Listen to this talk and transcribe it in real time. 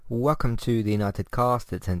Welcome to the United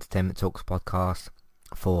Cast, it's Entertainment Talks podcast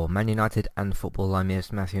for Man United and football. I'm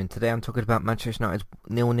Yes Matthew, and today I'm talking about Manchester United's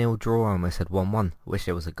 0-0 draw. I almost said 1-1, wish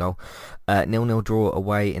it was a goal. 0-0 draw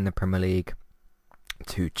away in the Premier League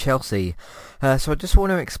to Chelsea. So I just want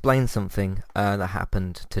to explain something that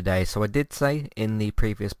happened today. So I did say in the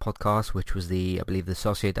previous podcast, which was I believe the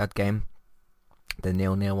Sociedad game, the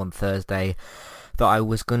 0-0 on Thursday, that I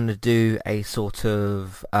was going to do a sort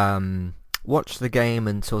of watch the game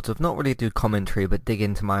and sort of not really do commentary but dig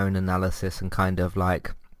into my own analysis and kind of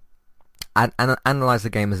like analyze the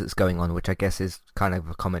game as it's going on, which I guess is kind of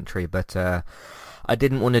a commentary, but I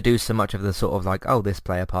didn't want to do so much of the sort of like, oh, this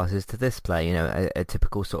player passes to this player, a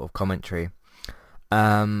typical sort of commentary.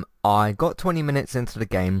 I got 20 minutes into the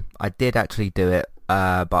game. I did actually do it,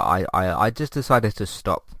 but I just decided to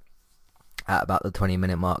stop at about the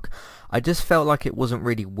 20-minute mark. I just felt like it wasn't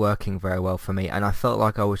really working very well for me, and I felt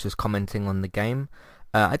like I was just commenting on the game.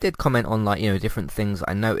 I did comment on different things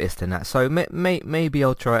I noticed in that, so maybe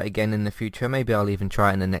I'll try it again in the future. Maybe I'll even try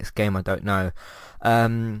it in the next game, I don't know.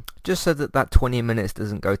 Just so that 20 minutes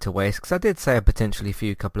doesn't go to waste, because I did say a potentially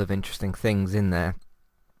couple of interesting things in there.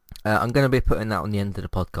 I'm going to be putting that on the end of the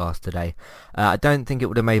podcast today. I don't think it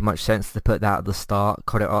would have made much sense to put that at the start,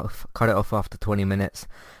 cut it off after 20 minutes,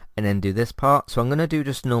 and then do this part. So I'm going to do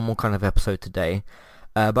just normal kind of episode today.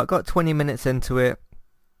 But I got 20 minutes into it.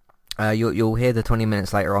 You'll hear the 20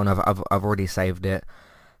 minutes later on. I've already saved it,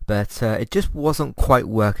 but it just wasn't quite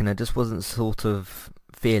working. I just wasn't sort of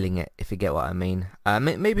feeling it, if you get what I mean.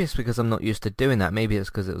 Maybe it's because I'm not used to doing that. Maybe it's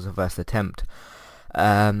because it was a first attempt.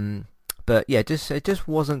 But yeah, it just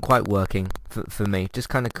wasn't quite working for me. Just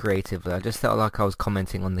kind of creatively, I just felt like I was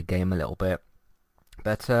commenting on the game a little bit.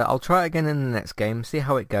 But I'll try it again in the next game, see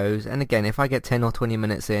how it goes. And again, if I get 10 or 20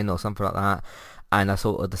 minutes in or something like that, and I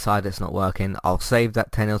sort of decide it's not working, I'll save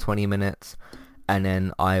that 10 or 20 minutes, and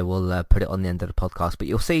then I will put it on the end of the podcast. But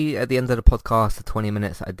you'll see at the end of the podcast, the 20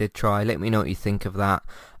 minutes I did try. Let me know what you think of that.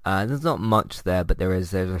 There's not much there, but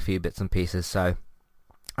there's a few bits and pieces. So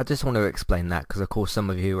I just want to explain that, because of course some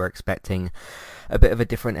of you are expecting a bit of a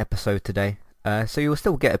different episode today. So you'll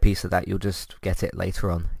still get a piece of that, you'll just get it later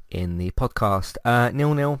on in the podcast.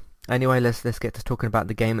 0-0. Anyway, let's get to talking about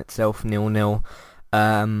the game itself. 0-0.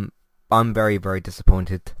 I'm very, very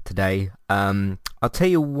disappointed today. I'll tell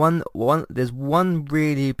you there's one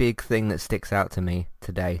really big thing that sticks out to me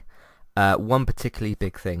today. One particularly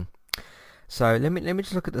big thing. So let me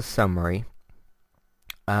just look at the summary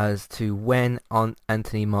as to when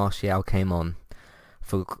Anthony Martial came on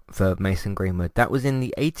for Mason Greenwood. That was in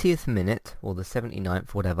the 80th minute, or the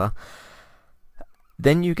 79th, whatever.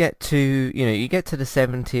 Then you get to the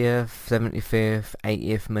 70th, 75th,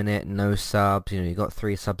 80th minute, no subs. You got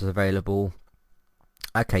 3 subs available.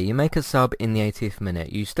 Okay, you make a sub in the 80th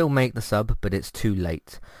minute. You still make the sub, but it's too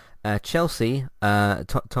late. Chelsea,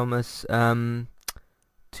 Thomas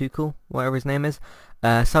Tuchel, whatever his name is,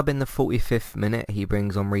 sub in the 45th minute. He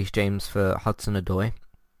brings on Reece James for Hudson-Odoi.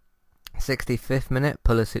 65th minute,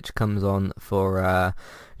 Pulisic comes on for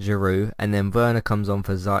Giroud, and then Werner comes on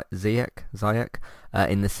for Ziyech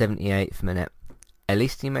in the 78th minute. At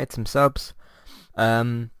least he made some subs.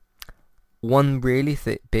 One really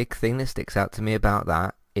big thing that sticks out to me about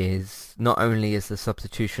that is not only is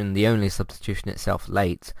the only substitution itself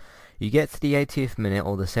late, you get to the 80th minute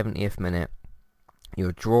or the 70th minute,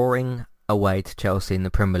 you're drawing away to Chelsea in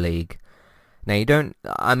the Premier League. Now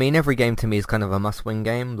every game to me is kind of a must-win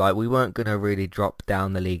game. Like, we weren't going to really drop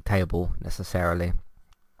down the league table necessarily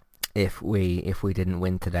if we didn't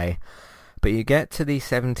win today. But you get to the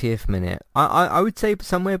 70th minute. I would say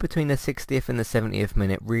somewhere between the 60th and the 70th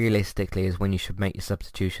minute realistically is when you should make your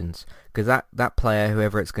substitutions, because that player,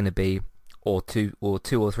 whoever it's going to be, or two or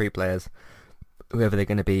 3 players, whoever they're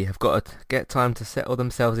going to be, have got to get time to settle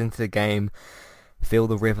themselves into the game, feel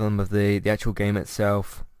the rhythm of the actual game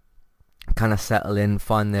itself, kind of settle in,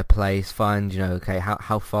 find their place, find, okay,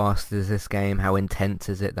 how fast is this game, how intense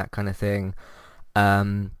is it, that kind of thing.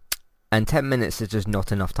 And 10 minutes is just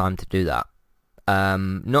not enough time to do that.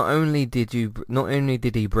 Not only did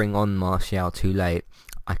he bring on Martial too late,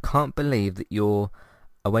 I can't believe that you're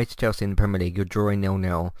away to Chelsea in the Premier League, you're drawing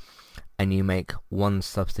 0-0, and you make one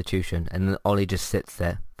substitution, and then Ollie just sits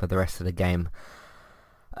there for the rest of the game.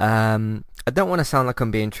 I don't want to sound like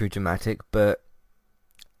I'm being too dramatic, but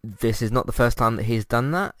this is not the first time that he's done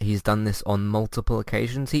that. He's done this on multiple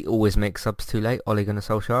occasions. He always makes subs too late, Ole Gunnar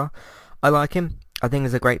Solskjaer. I like him. I think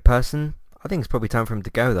he's a great person. I think it's probably time for him to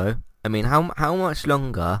go, though. I mean, how much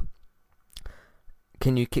longer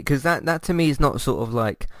can you... Because that to me is not sort of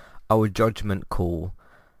like a judgment call.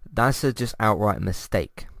 That's a just outright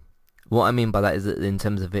mistake. What I mean by that is that in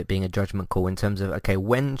terms of it being a judgment call, in terms of, okay,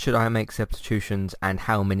 when should I make substitutions and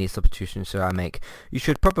how many substitutions should I make? You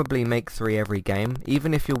should probably make 3 every game.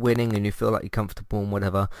 Even if you're winning and you feel like you're comfortable and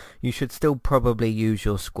whatever, you should still probably use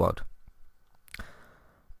your squad.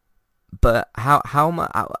 But how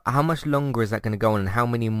much longer is that going to go on, and how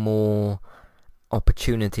many more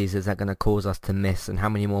opportunities is that going to cause us to miss, and how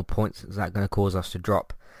many more points is that going to cause us to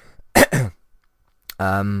drop?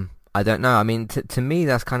 I don't know. I mean, to me,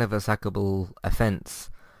 that's kind of a sackable offence.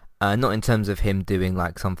 Not in terms of him doing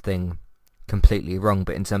like something completely wrong,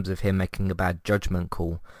 but in terms of him making a bad judgment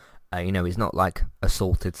call. He's not like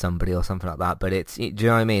assaulted somebody or something like that, but do you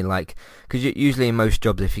know what I mean? Like, because usually in most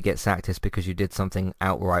jobs, if you get sacked, it's because you did something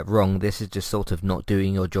outright wrong. This is just sort of not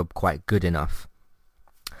doing your job quite good enough.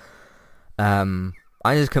 I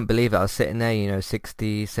just couldn't believe it. I was sitting there,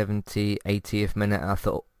 60, 70, 80th minute.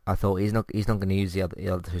 I thought he's not going to use the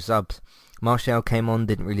other 2 subs. Martial came on,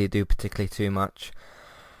 didn't really do particularly too much.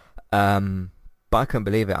 But I couldn't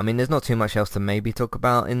believe it. I mean, there's not too much else to maybe talk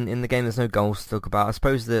about in the game. There's no goals to talk about. I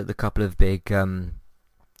suppose the couple of big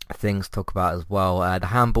things to talk about as well. The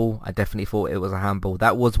handball, I definitely thought it was a handball.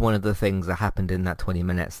 That was one of the things that happened in that 20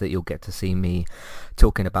 minutes that you'll get to see me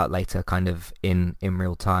talking about later, kind of in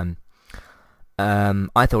real time.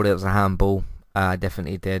 I thought it was a handball. I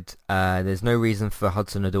definitely did. There's no reason for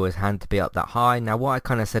Hudson-Odoi's hand to be up that high. Now, what I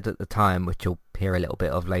kind of said at the time, which you'll hear a little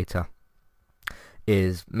bit of later,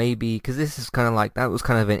 is maybe, because this is kind of like, that was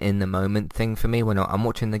kind of an in-the-moment thing for me when I'm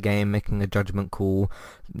watching the game, making a judgment call,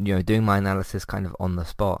 doing my analysis kind of on the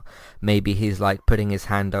spot. Maybe he's like putting his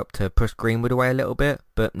hand up to push Greenwood away a little bit,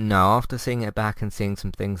 but no, after seeing it back and seeing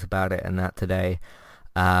some things about it and that today,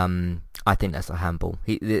 I think that's a handball.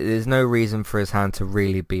 There's no reason for his hand to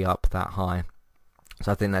really be up that high.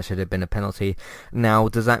 So I think that should have been a penalty. Now,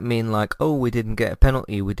 does that mean like, oh, we didn't get a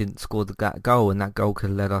penalty, we didn't score that goal, and that goal could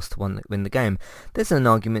have led us to win the game? There's an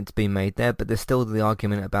argument to be made there, but there's still the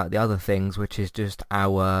argument about the other things, which is just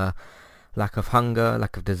our lack of hunger,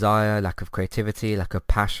 lack of desire, lack of creativity, lack of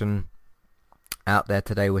passion out there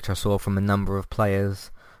today, which I saw from a number of players.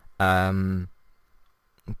 Yeah,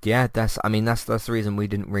 that's the reason we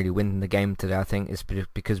didn't really win the game today. I think is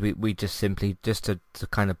because we just simply, just to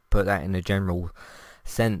kind of put that in a general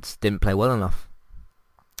sense, didn't play well enough.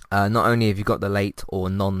 Not only have you got the late or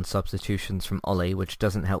non-substitutions from Ollie, which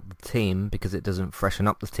doesn't help the team because it doesn't freshen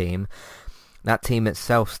up the team, that team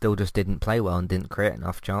itself still just didn't play well and didn't create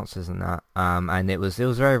enough chances and that. And it was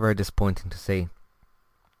very, very disappointing to see.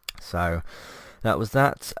 So that was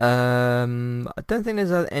that. I don't think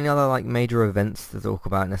there's any other like major events to talk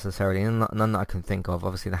about necessarily, none that I can think of.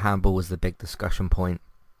 Obviously the handball was the big discussion point.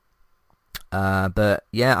 But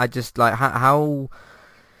yeah, I just like how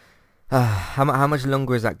much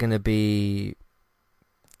longer is that going to be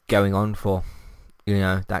going on for?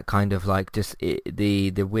 That kind of like just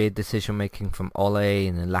the weird decision making from Ole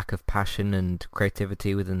and the lack of passion and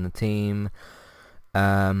creativity within the team.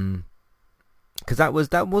 Because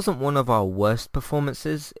that wasn't one of our worst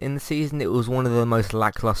performances in the season. It was one of the most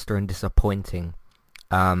lackluster and disappointing,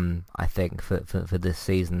 I think, for this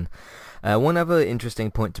season. One other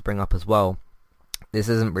interesting point to bring up as well. This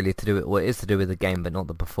isn't really to do with, well, it is to do with the game, but not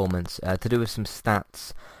the performance. To do with some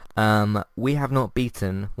stats. We have not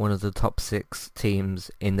beaten one of the top 6 teams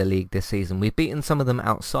in the league this season. We've beaten some of them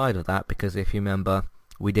outside of that, because if you remember,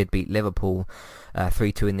 we did beat Liverpool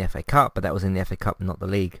 3-2 in the FA Cup, but that was in the FA Cup, not the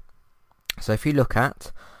league. So if you look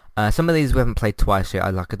at some of these, we haven't played twice yet.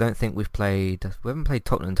 I don't think we haven't played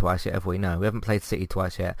Tottenham twice yet, have we? No, we haven't played City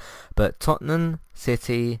twice yet. But Tottenham,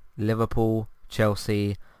 City, Liverpool,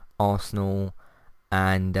 Chelsea, Arsenal,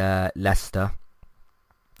 and Leicester,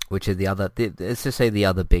 which are the other, let's just say the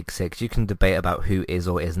other big 6. You can debate about who is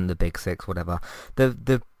or isn't the big 6, whatever.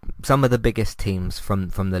 Some of the biggest teams from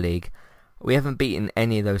the league. We haven't beaten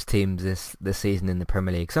any of those teams this season in the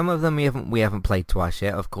Premier League. Some of them we haven't played twice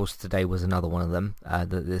yet. Of course, today was another one of them.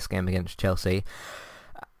 This game against Chelsea.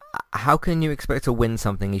 How can you expect to win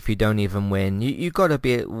something if you don't even win? You got to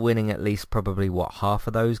be winning at least probably half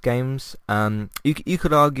of those games. You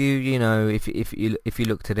could argue, if you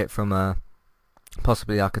looked at it from a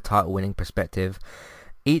possibly like a title winning perspective,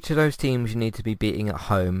 each of those teams you need to be beating at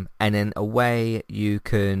home, and then away you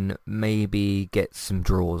can maybe get some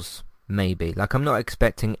draws. Maybe. Like, I'm not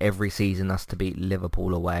expecting every season us to beat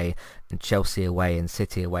Liverpool away and Chelsea away and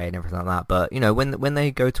City away and everything like that. But, when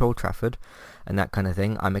they go to Old Trafford and that kind of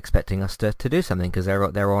thing, I'm expecting us to do something, because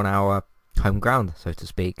they're on our home ground, so to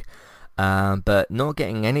speak. But not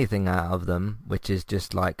getting anything out of them, which is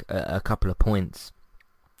just like a couple of points,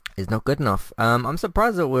 is not good enough. I'm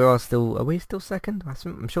surprised that are we still second?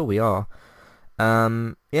 I'm sure we are.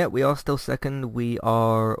 Yeah, we are still second. We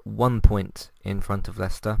are 1 point in front of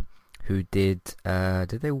Leicester, who did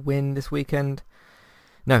they win this weekend?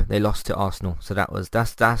 No, they lost to Arsenal. So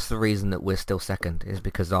that's the reason that we're still second, is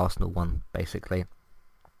because Arsenal won, basically.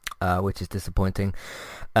 Which is disappointing.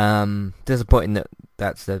 Disappointing that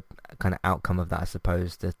that's the kind of outcome of that, I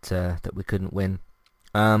suppose, that we couldn't win.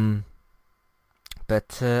 But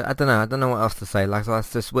I don't know what else to say. Like,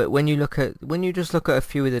 that's just when you just look at a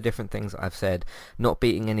few of the different things that I've said, not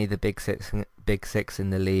beating any of the big six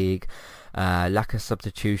in the league, lack of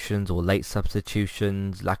substitutions or late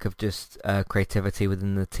substitutions, lack of just creativity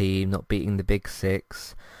within the team, not beating the big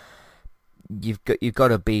six. You've got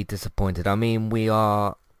to be disappointed. I mean, we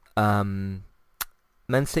are.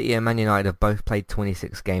 Man City and Man United have both played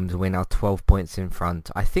 26 games and we're now 12 points in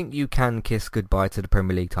front. I think you can kiss goodbye to the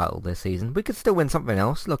Premier League title this season. We could still win something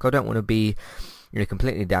else. Look, I don't want to be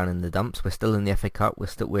completely down in the dumps. We're still in the FA Cup.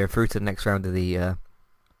 We're through to the next round of the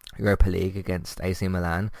Europa League against AC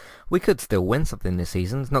Milan. We could still win something this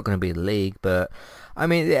season. It's not going to be the league, but I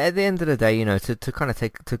mean, at the end of the day, to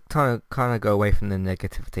kind of go away from the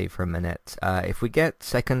negativity for a minute. If we get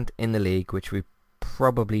second in the league, which we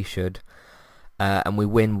probably should, and we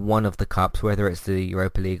win one of the cups, whether it's the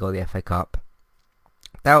Europa League or the FA Cup,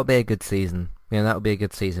 that would be a good season. That would be a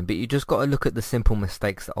good season. But you just got to look at the simple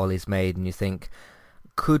mistakes that Ollie's made, and you think,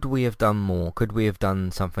 could we have done more? Could we have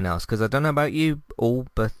done something else? Because I don't know about you all,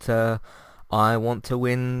 but I want to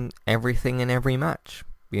win everything in every match.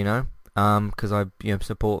 Because I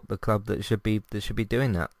support the club that should be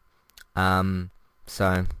doing that.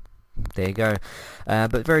 So there you go.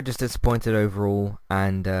 But very just disappointed overall,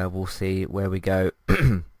 and we'll see where we go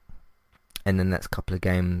in the next couple of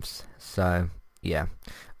games. So yeah,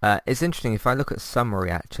 it's interesting. If I look at summary,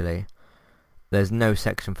 actually, there's no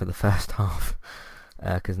section for the first half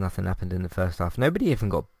because nothing happened in the first half. Nobody even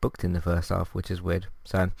got booked in the first half, which is weird.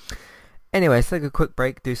 So anyway, let's take a quick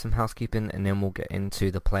break, do some housekeeping, and then we'll get into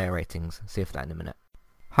the player ratings. See you for that in a minute.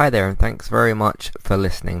 Hi there, and thanks very much for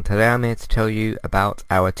listening. Today I'm here to tell you about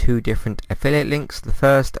our two different affiliate links, the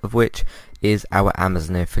first of which is our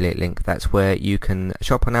Amazon affiliate link. That's where you can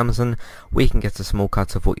shop on Amazon. We can get a small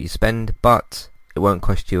cut of what you spend, but it won't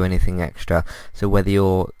cost you anything extra. So whether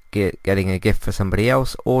you're getting a gift for somebody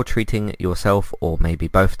else or treating yourself, or maybe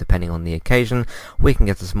both depending on the occasion, we can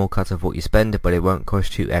get a small cut of what you spend, but it won't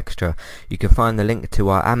cost you extra. You can find the link to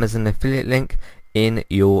our Amazon affiliate link in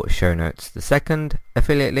your show notes. The second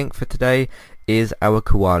affiliate link for today is our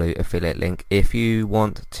Kualu affiliate link. If you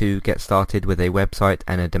want to get started with a website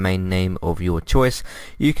and a domain name of your choice,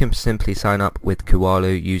 you can simply sign up with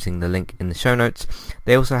Kualu using the link in the show notes.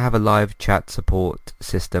 They also have a live chat support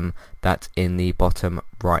system that's in the bottom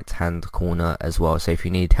right hand corner as well. So if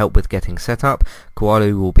you need help with getting set up,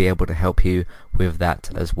 Kualu will be able to help you with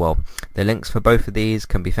that as well. The links for both of these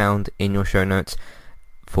can be found in your show notes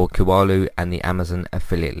for Kualu and the Amazon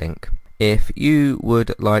affiliate link. If you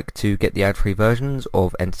would like to get the ad-free versions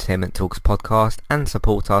of Entertainment Talks podcast and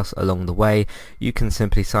support us along the way, you can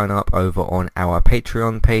simply sign up over on our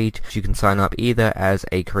Patreon page. You can sign up either as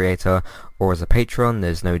a creator or as a patron.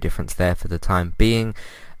 There's no difference there for the time being,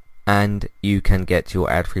 and you can get your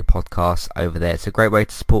ad-free podcasts over there. It's a great way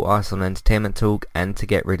to support us on Entertainment Talk and to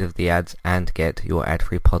get rid of the ads and get your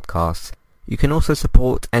ad-free podcasts. You can also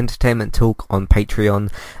support Entertainment Talk on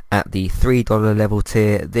Patreon at the $3 level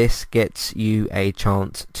tier. This gets you a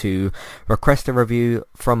chance to request a review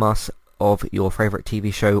from us of your favourite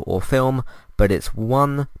TV show or film, but it's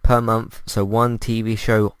one per month, so one TV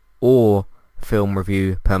show or film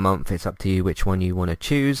review per month. It's up to you which one you want to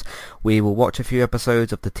choose. We will watch a few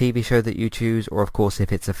episodes of the TV show that you choose, or of course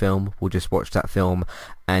if it's a film, we'll just watch that film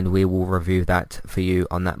and we will review that for you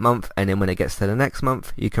on that month. And then when it gets to the next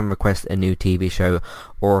month, you can request a new TV show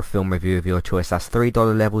or a film review of your choice. That's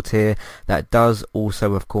 $3 level tier. That does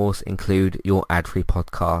also of course include your ad-free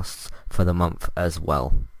podcasts for the month as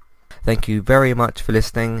well. Thank you very much for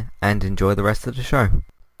listening and enjoy the rest of the show.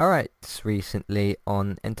 Alright, recently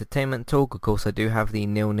on Entertainment Talk, of course I do have the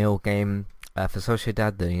 0-0 game for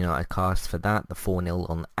Sociedad, the United cast for that, the 4-0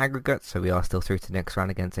 on aggregate, so we are still through to the next round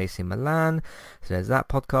against AC Milan. So there's that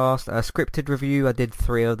podcast. A scripted review, I did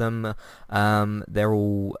 3 of them. They're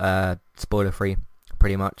all spoiler free,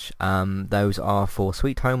 pretty much. Those are for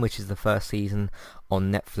Sweet Home, which is the first season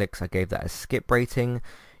on Netflix. I gave that a skip rating.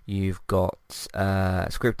 You've got a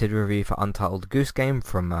scripted review for Untitled Goose Game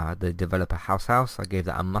from the developer House. I gave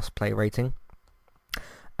that a must-play rating.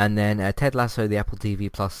 And then Ted Lasso, the Apple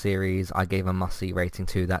TV Plus series, I gave a must-see rating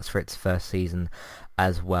to. That's for its first season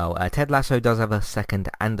as well. Ted Lasso does have a second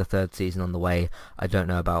and a third season on the way. I don't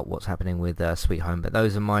know about what's happening with Sweet Home, but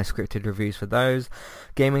those are my scripted reviews for those.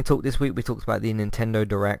 Gaming talk this week, we talked about the Nintendo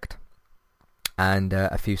Direct and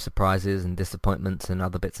a few surprises and disappointments and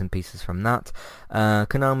other bits and pieces from that.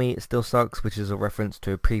 Konami Still Sucks, which is a reference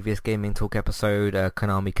to a previous Gaming Talk episode.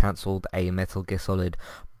 Konami cancelled a Metal Gear Solid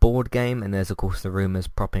board game, and there's of course the rumours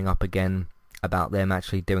propping up again about them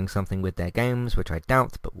actually doing something with their games, which I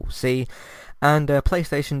doubt, but we'll see. And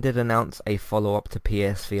PlayStation did announce a follow-up to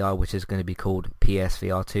PSVR, which is going to be called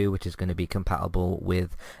PSVR 2, which is going to be compatible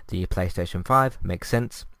with the PlayStation 5. Makes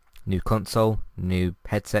sense. New console, new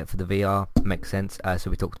headset for the VR, makes sense. So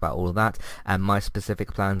we talked about all of that, and my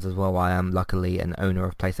specific plans as well. I am luckily an owner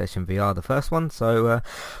of PlayStation VR, the first one, so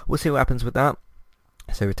we'll see what happens with that.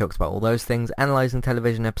 So we talked about all those things. Analyzing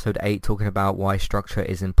Television episode 8, talking about why structure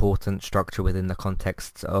is important, structure within the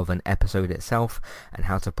context of an episode itself, and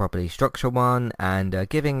how to properly structure one, and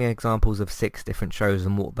giving examples of 6 different shows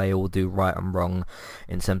and what they all do right and wrong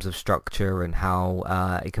in terms of structure, and how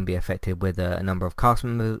it can be affected with a number of cast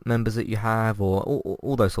members that you have, or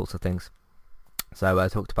all those sorts of things. So I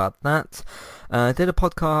talked about that. Did a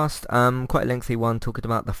podcast, quite a lengthy one, talking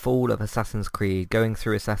about the fall of Assassin's Creed, going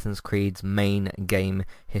through Assassin's Creed's main game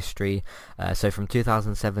history. So from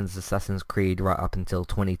 2007's Assassin's Creed right up until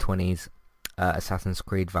 2020's Assassin's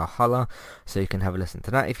Creed Valhalla. So you can have a listen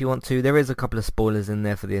to that if you want to. There is a couple of spoilers in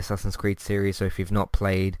there for the Assassin's Creed series, so if you've not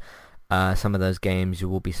played some of those games, you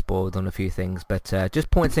will be spoiled on a few things, but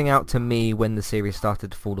just pointing out to me when the series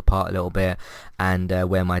started to fall apart a little bit, and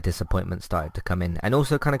where my disappointment started to come in, and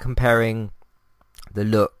also kind of comparing the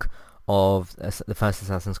look of the first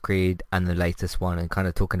Assassin's Creed and the latest one, and kind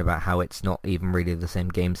of talking about how it's not even really the same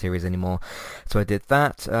game series anymore. So I did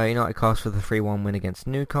that. United cast for the 3-1 win against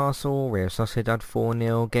Newcastle. Real Sociedad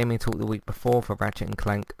 4-0. Gaming talk the week before for Ratchet &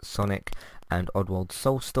 Clank, Sonic and Oddworld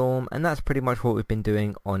Soulstorm, and that's pretty much what we've been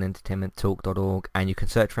doing on entertainmenttalk.org, and you can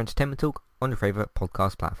search for Entertainment Talk on your favourite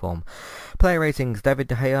podcast platform. Player ratings, David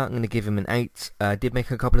De Gea, I'm going to give him an 8. Did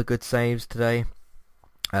make a couple of good saves today.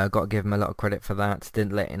 Got to give him a lot of credit for that.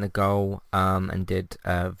 Didn't let in a goal, and did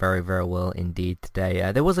very, very well indeed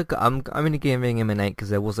today. There was I'm only giving him an 8 because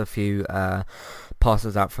there was a few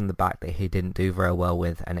passes out from the back that he didn't do very well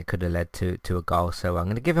with, and it could have led to a goal. So I'm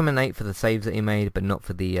going to give him an 8 for the saves that he made, but not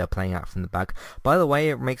for the playing out from the back. By the way,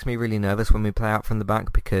 it makes me really nervous when we play out from the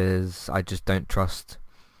back, because I just don't trust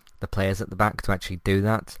the players at the back to actually do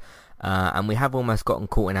that. And we have almost gotten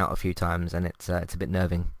caught in out a few times, and it's a bit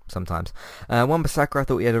nerving sometimes. Wan-Bissaka, I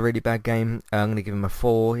thought he had a really bad game. I'm going to give him a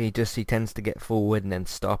 4. He tends to get forward and then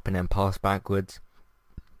stop and then pass backwards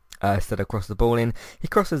instead of cross the ball in. He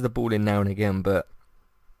crosses the ball in now and again, but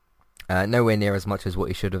nowhere near as much as what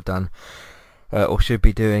he should have done or should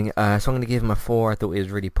be doing. So I'm going to give him a 4. I thought he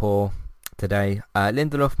was really poor today.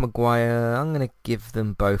 Lindelof, Maguire, I'm going to give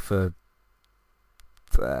them both a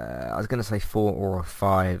I was going to say 4 or a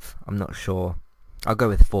 5. I'm not sure. I'll go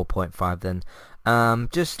with 4.5 then.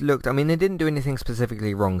 Just looked, I mean, they didn't do anything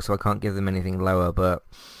specifically wrong, so I can't give them anything lower, but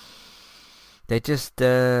they just,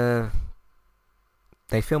 they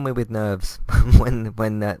fill me with nerves when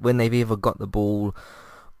they've either got the ball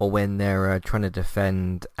or when they're trying to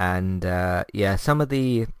defend, and yeah, some of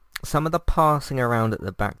the passing around at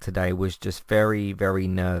the back today was just very, very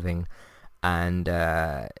nerving. And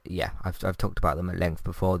yeah, I've talked about them at length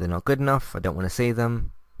before. They're not good enough. I don't want to see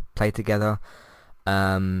them play together.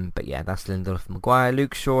 But yeah, that's Lindelof, Maguire.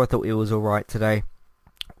 Luke Shaw, I thought he was alright today.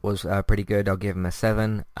 Was pretty good. I'll give him a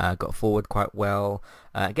 7. Got forward quite well.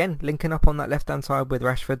 Again, linking up on that left-hand side with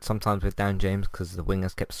Rashford, sometimes with Dan James, because the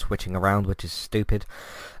wingers kept switching around, which is stupid.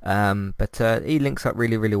 But he links up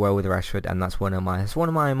really, really well with Rashford, and that's one of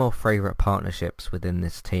my more favourite partnerships within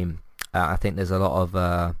this team. I think there's a lot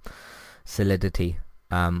of solidity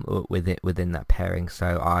within that pairing,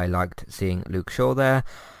 so I liked seeing Luke Shaw there.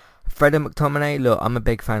 Fred and McTominay, look, I'm a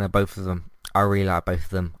big fan of both of them. I really like both of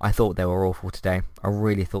them. I thought they were awful today. I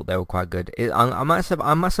really thought they were quite good. I might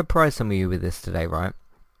surprise some of you with this today, right?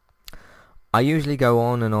 I usually go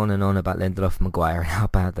on and on and on about Lindelof and Maguire and how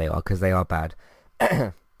bad they are, because they are bad.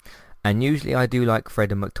 And usually I do like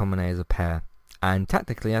Fred and McTominay as a pair. And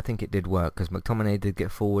tactically I think it did work, because McTominay did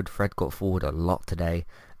get forward. Fred got forward a lot today,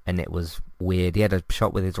 and it was weird. He had a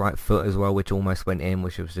shot with his right foot as well, which almost went in,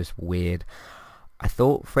 which was just weird. I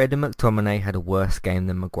thought Fred and McTominay had a worse game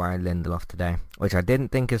than Maguire and Lindelof today, which I didn't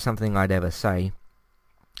think is something I'd ever say.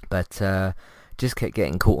 But just kept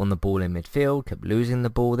getting caught on the ball in midfield, kept losing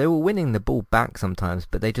the ball. They were winning the ball back sometimes,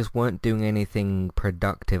 but they just weren't doing anything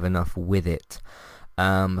productive enough with it.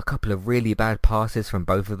 A couple of really bad passes from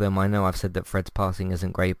both of them. I know I've said that Fred's passing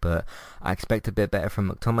isn't great, but I expect a bit better from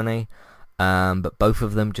McTominay. But both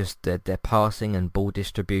of them, just their passing and ball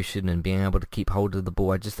distribution and being able to keep hold of the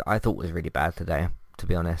ball, I thought was really bad today, to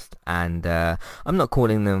be honest. And I'm not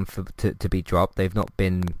calling them to be dropped. They've not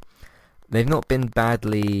been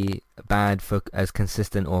badly bad for as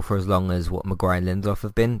consistent or for as long as what Maguire and Lindelof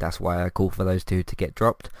have been. That's why I call for those two to get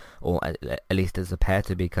dropped, or at least as a pair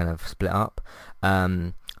to be kind of split up.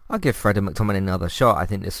 I'll give Fred and McTominay another shot. I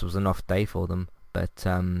think this was an off day for them, but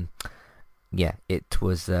yeah, it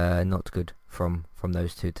was not good from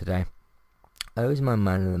those two today. Who's my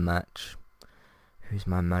man of the match?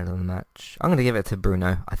 I'm going to give it to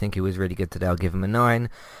Bruno. I think he was really good today. I'll give him a 9.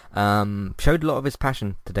 Showed a lot of his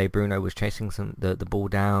passion today. Bruno was chasing the ball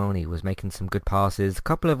down. He was making some good passes. A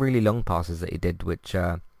couple of really long passes that he did, which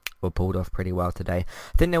were pulled off pretty well today.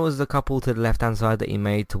 I think there was a couple to the left-hand side that he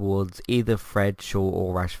made towards either Fred, Shaw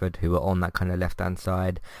or Rashford, who were on that kind of left-hand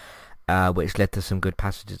side, which led to some good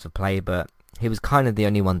passages of play, but he was kind of the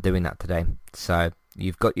only one doing that today. So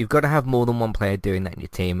you've got to have more than one player doing that in your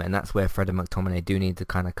team, and that's where Fred and McTominay do need to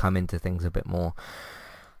kind of come into things a bit more.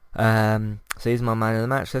 So he's my man of the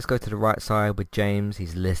match. Let's go to the right side with James.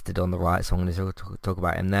 He's listed on the right, so I'm going to talk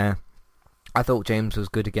about him there. I thought James was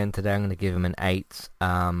good again today. I'm going to give him an 8.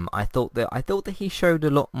 I thought that he showed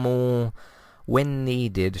a lot more when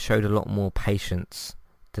needed. Showed a lot more patience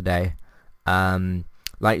today.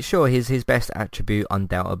 Like, sure, his best attribute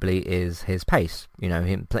undoubtedly is his pace. You know,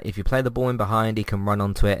 if you play the ball in behind, he can run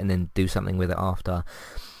onto it and then do something with it after.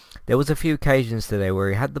 There was a few occasions today where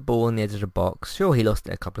he had the ball on the edge of the box. Sure, he lost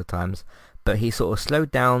it a couple of times, but he sort of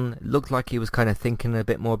slowed down, looked like he was kind of thinking a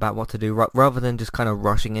bit more about what to do, rather than just kind of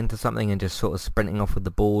rushing into something and just sort of sprinting off with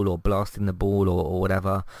the ball or blasting the ball or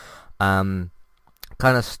whatever. Kind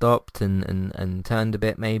of stopped and turned a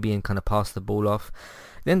bit maybe and kind of passed the ball off.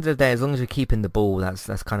 At the end of the day, as long as you're keeping the ball,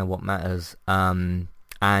 that's kind of what matters. And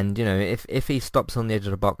you know, if he stops on the edge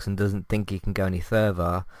of the box and doesn't think he can go any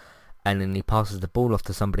further, and then he passes the ball off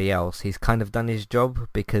to somebody else, he's kind of done his job,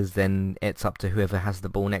 because then it's up to whoever has the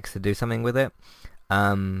ball next to do something with it.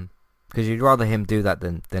 Because you'd rather him do that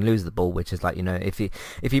than lose the ball, which is like, you know, if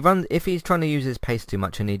he's trying to use his pace too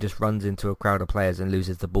much and he just runs into a crowd of players and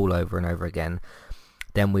loses the ball over and over again,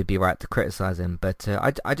 then we'd be right to criticise him. But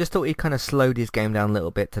I just thought he kind of slowed his game down a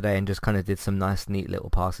little bit today and just kind of did some nice, neat little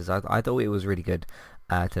passes. I thought it was really good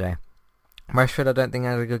today. Rashford, I don't think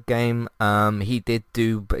had a good game. He did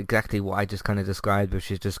do exactly what I just kind of described,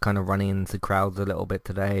 which is just kind of running into crowds a little bit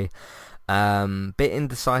today. Bit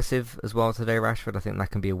indecisive as well today, Rashford. I think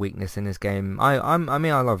that can be a weakness in his game. I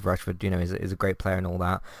mean, I love Rashford. You know, he's a great player and all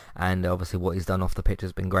that, and obviously what he's done off the pitch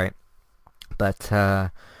has been great. But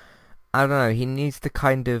I don't know, he needs to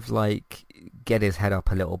kind of like get his head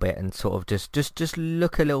up a little bit and sort of just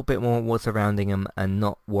look a little bit more at what's surrounding him and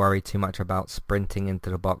not worry too much about sprinting into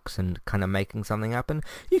the box and kind of making something happen.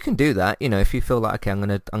 You can do that, you know, if you feel like, okay, I'm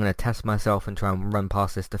gonna test myself and try and run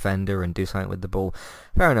past this defender and do something with the ball.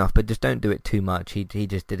 Fair enough, but just don't do it too much. He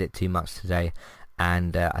just did it too much today,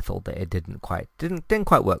 and I thought that it didn't quite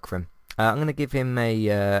work for him. I'm going to give him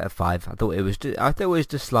a 5. I thought it was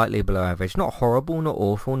just slightly below average. Not horrible, not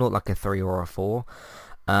awful, not like a 3 or a 4.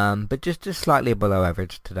 But just slightly below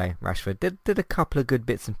average today. Rashford did a couple of good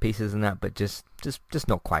bits and pieces in that, but just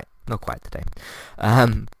not quite today.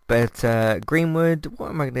 But Greenwood, what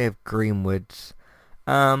am I going to give Greenwood's?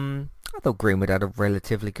 I thought Greenwood had a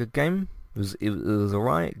relatively good game. It was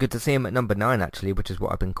alright. Good to see him at number 9 actually, which is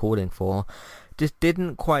what I've been calling for. Just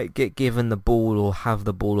didn't quite get given the ball or have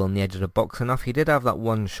the ball on the edge of the box enough. He did have that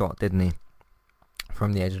one shot, didn't he,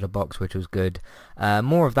 from the edge of the box, which was good.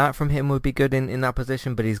 More of that from him would be good in that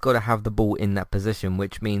position, but he's got to have the ball in that position,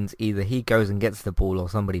 which means either he goes and gets the ball or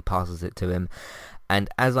somebody passes it to him. And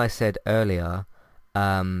as I said earlier,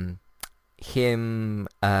 with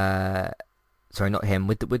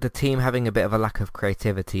the team having a bit of a lack of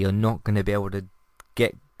creativity, you're not going to be able to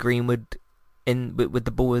get Greenwood in with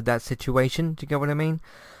the ball with that situation. Do you get what I mean?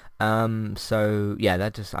 So yeah, I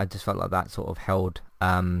just felt like that sort of held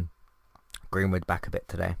Greenwood back a bit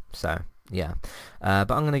today. So yeah,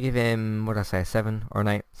 but I'm going to give him, what did I say, a 7 or an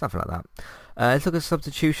 8, something like that. Let's look at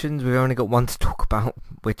substitutions. We've only got one to talk about,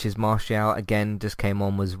 which is Martial. Again, just came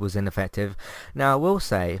on, was ineffective. Now I will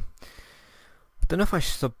say, I don't know if I'm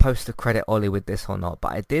supposed to credit Ollie with this or not,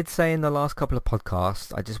 but I did say in the last couple of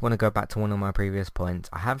podcasts, I just want to go back to one of my previous points.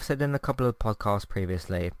 I have said in a couple of podcasts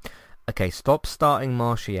previously, okay, stop starting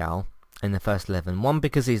Martial in the first 11. One,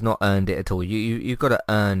 because he's not earned it at all. You've got to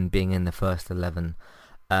earn being in the first 11,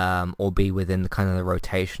 or be within the kind of the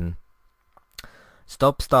rotation.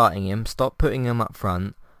 Stop starting him. Stop putting him up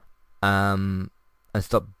front. and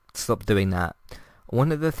stop doing that.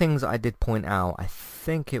 One of the things I did point out, I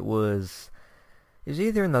think it was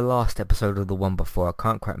either in the last episode or the one before, I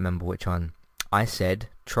can't quite remember which one. I said,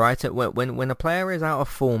 try to, when a player is out of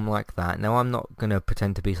form like that, now I'm not going to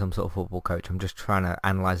pretend to be some sort of football coach, I'm just trying to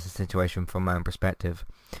analyse the situation from my own perspective.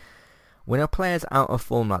 When a player's out of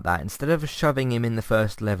form like that, instead of shoving him in the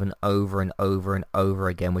first 11 over and over and over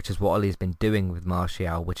again, which is what Ollie's been doing with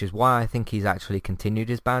Martial, which is why I think he's actually continued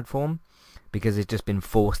his bad form, because he's just been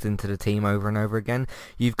forced into the team over and over again.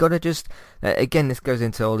 You've got to just, again, this goes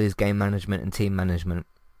into Ollie's game management and team management.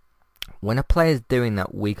 When a player's doing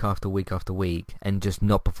that week after week after week and just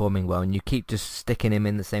not performing well, and you keep just sticking him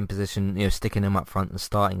in the same position, sticking him up front and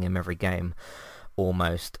starting him every game,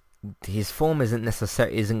 almost, his form isn't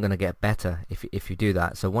going to get better if you do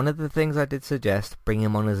that. So one of the things I did suggest, bring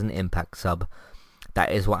him on as an impact sub.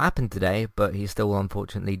 That is what happened today, but he still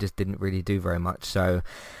unfortunately just didn't really do very much. So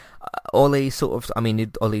Ollie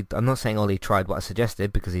I'm not saying Ollie tried what I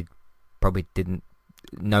suggested, because he probably didn't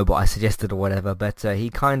know what I suggested or whatever, but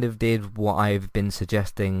he kind of did what I've been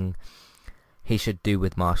suggesting he should do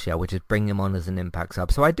with Martial, which is bring him on as an impact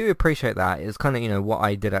sub. So I do appreciate that. It's kind of, what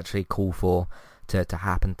I did actually call for to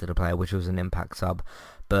happen to the player, which was an impact sub.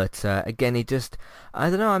 But again, he just, I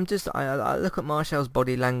don't know, I look at Martial's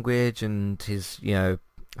body language and his,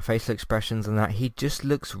 facial expressions and that, he just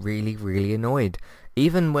looks really, really annoyed.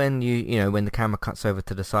 Even when when the camera cuts over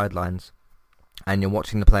to the sidelines and you're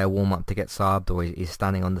watching the player warm up to get subbed, or he's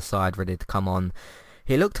standing on the side ready to come on,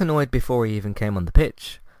 he looked annoyed before he even came on the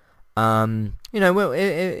pitch.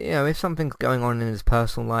 If something's going on in his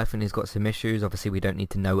personal life and he's got some issues, obviously we don't need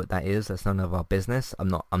to know what that is. That's none of our business. I'm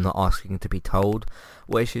not asking to be told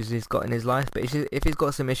what issues he's got in his life. But if he's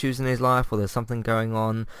got some issues in his life, or there's something going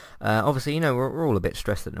on, obviously we're all a bit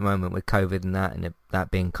stressed at the moment with COVID and that, and that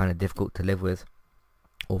being kind of difficult to live with,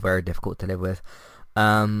 or very difficult to live with.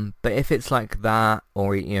 But if it's like that,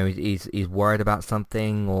 or he's worried about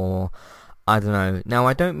something, or I don't know. Now,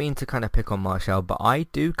 I don't mean to kind of pick on Martial, but I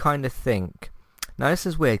do kind of think... Now, this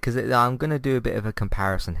is weird, because I'm going to do a bit of a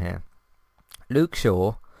comparison here. Luke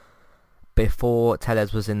Shaw, before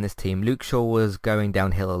Telles was in this team, Luke Shaw was going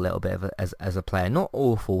downhill a little bit as a player. Not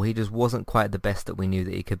awful, he just wasn't quite the best that we knew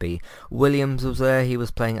that he could be. Williams was there, he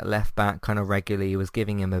was playing at left back kind of regularly, he was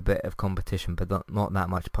giving him a bit of competition, but not that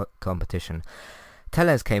much competition.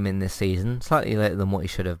 Telles came in this season, slightly later than what he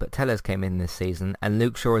should have, but Telles came in this season, and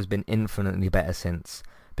Luke Shaw has been infinitely better since.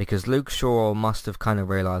 Because Luke Shaw must have kind of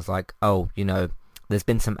realised, there's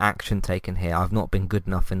been some action taken here. I've not been good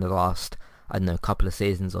enough in the last, couple of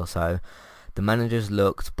seasons or so. The manager's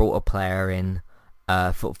looked, brought a player in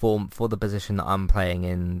for the position that I'm playing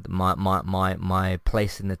in. My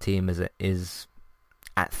place in the team is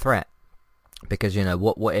at threat. Because,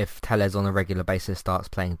 what if Telles on a regular basis starts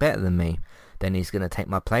playing better than me? Then he's going to take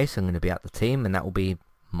my place, I'm going to be out the team, and that will be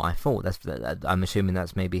my fault. I'm assuming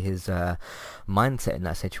that's maybe his mindset in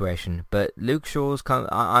that situation. But Luke Shaw's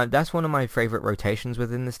that's one of my favourite rotations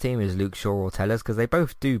within this team, is Luke Shaw or Telles, because they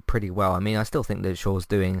both do pretty well. I mean, I still think that Shaw's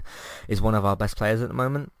is one of our best players at the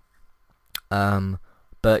moment.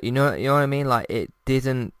 But you know what I mean?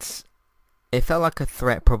 It felt like a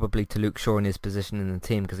threat probably to Luke Shaw in his position in the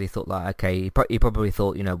team, because he thought he probably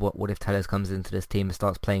thought, what if Telles comes into this team and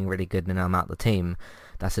starts playing really good and I'm out the team?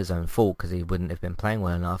 That's his own fault, because he wouldn't have been playing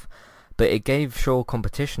well enough. But it gave Shaw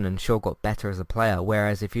competition, and Shaw got better as a player.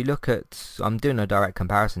 Whereas if you look at, I'm doing a direct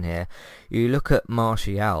comparison here, you look at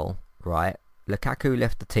Martial, right? Lukaku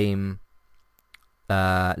left the team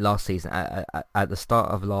last season, at the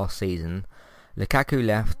start of last season. Lukaku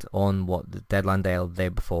left on the deadline day or the day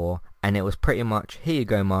before, and it was pretty much, here you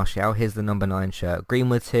go Martial, here's the number 9 shirt.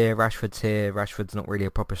 Greenwood's here, Rashford's not really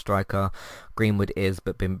a proper striker. Greenwood is,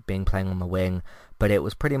 but being playing on the wing. But it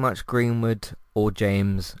was pretty much Greenwood or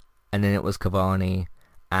James, and then it was Cavani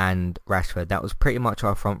and Rashford. That was pretty much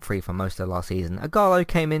our front three for most of last season. Agallo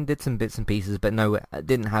came in, did some bits and pieces, but no, it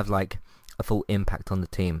didn't have a full impact on the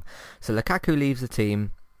team. So Lukaku leaves the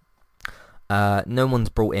team. No one's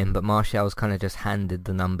brought in, but Martial's kind of just handed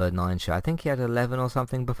the number 9 shirt. I think he had 11 or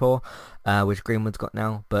something before, which Greenwood's got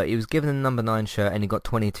now. But he was given the number 9 shirt, and he got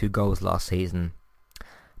 22 goals last season.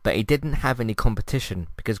 But he didn't have any competition,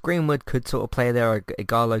 because Greenwood could sort of play there.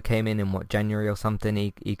 Ighalo came in January or something.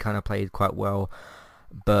 He kind of played quite well.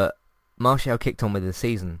 But Martial kicked on with the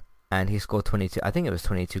season, and he scored 22. I think it was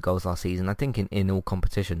 22 goals last season. I think in all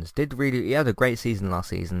competitions. He had a great season last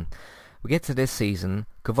season. We get to this season,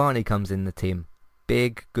 Cavani comes in the team.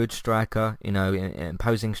 Big, good striker,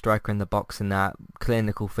 imposing striker in the box and that,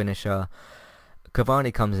 clinical finisher.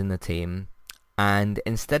 Cavani comes in the team, and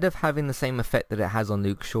instead of having the same effect that it has on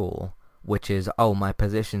Luke Shaw, which is, oh, my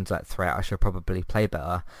position's at threat, I should probably play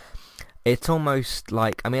better. It's almost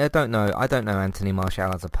like, I mean, I don't know Anthony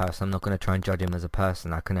Martial as a person. I'm not going to try and judge him as a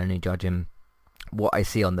person. I can only judge him what I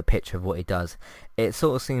see on the pitch of what he does. It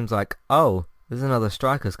sort of seems like, oh, there's another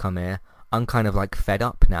striker's come here. I'm kind of like fed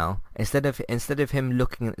up now. Instead of him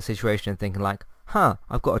looking at the situation and thinking like,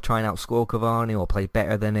 I've got to try and outscore Cavani or play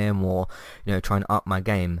better than him, or, you know, try and up my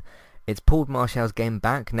game. It's pulled Martial's game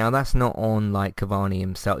back. Now that's not on like Cavani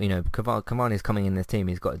himself. You know, Cavani's coming in this team.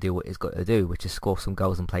 He's got to do what he's got to do, which is score some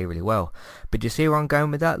goals and play really well. But you see where I'm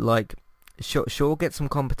going with that? Like, Shaw gets some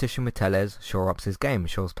competition with Telles. Shaw ups his game.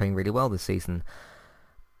 Shaw's playing really well this season.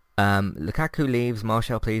 Lukaku leaves.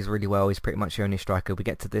 Martial plays really well. He's pretty much the only striker. We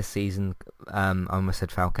get to this season. I almost said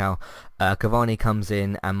Falcao. Cavani comes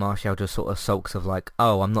in and Martial just sort of sulks of like,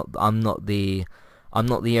 oh, I'm not the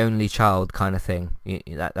only child kind of thing.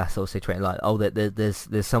 That sort of situation. Like, oh,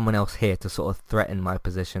 there's someone else here to sort of threaten my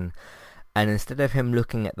position. And instead of him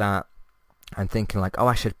looking at that and thinking like, oh,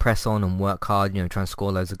 I should press on and work hard, you know, try and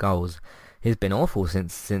score loads of goals. He's been awful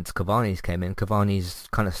since Cavani's came in. Cavani's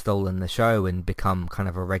kind of stolen the show and become kind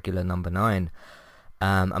of a regular number 9.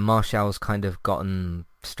 And Martial's kind of gotten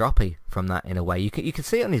stroppy from that in a way. You can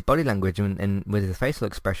see it on his body language and with his facial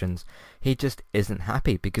expressions. He just isn't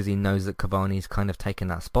happy because he knows that Cavani's kind of taken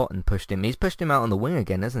that spot and pushed him. He's pushed him out on the wing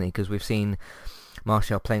again, hasn't he? Because we've seen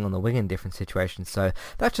Martial playing on the wing in different situations. So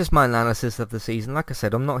that's just my analysis of the season. Like I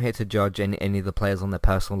said, I'm not here to judge any of the players on their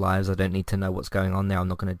personal lives. I don't need to know what's going on there. I'm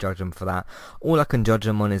not going to judge them for that. All I can judge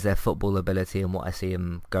them on is their football ability and what I see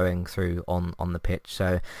them going through on the pitch.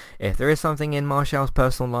 So if there is something in Martial's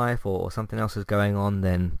personal life or something else is going on,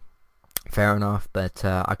 then fair enough, but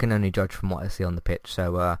I can only judge from what I see on the pitch,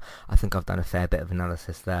 so I think I've done a fair bit of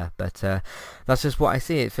analysis there, but that's just what I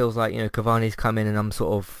see. It feels like, you know, Cavani's come in and I'm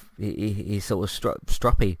sort of, he's sort of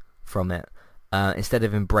stroppy from it, instead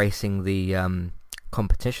of embracing the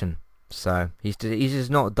competition. So he's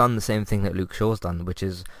just not done the same thing that Luke Shaw's done, which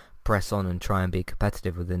is press on and try and be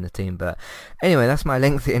competitive within the team. But anyway, that's my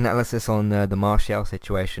lengthy analysis on the Martial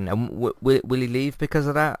situation. And will he leave because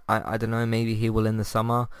of that? I don't know, maybe he will in the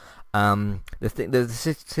summer.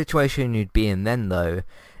 The situation you'd be in then, though,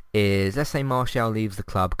 is, let's say Martial leaves the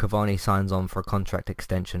club, Cavani signs on for a contract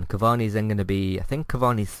extension. Cavani's then going to be, I think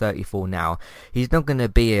Cavani's 34 now. He's not going to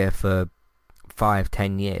be here for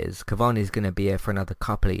 5-10 years. Cavani's going to be here for another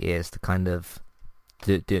couple of years to kind of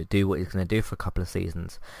do what he's going to do for a couple of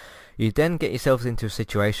seasons. You then get yourselves into a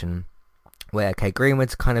situation where, okay,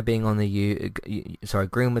 Greenwood's kind of being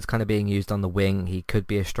Greenwood's kind of being used on the wing. He could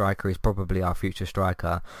be a striker. He's probably our future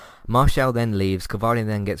striker. Martial then leaves. Cavani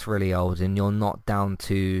then gets really old, and you're not down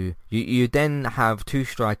to... You then have 2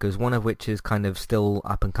 strikers, one of which is kind of still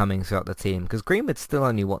up and coming throughout the team. Because Greenwood's still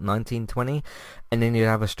only, 19, 20? And then you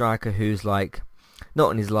have a striker who's like, not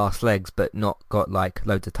on his last legs, but not got like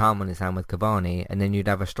loads of time on his hand with Cavani. And then you'd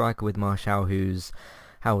have a striker with Martial who's...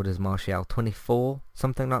 How old is Martial? 24?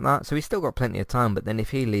 Something like that. So he's still got plenty of time, but then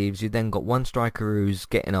if he leaves, you then got one striker who's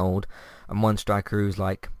getting old, and one striker who's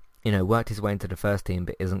like, you know, worked his way into the first team,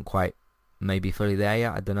 but isn't quite maybe fully there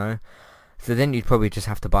yet, I don't know. So then you'd probably just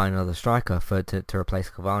have to buy another striker to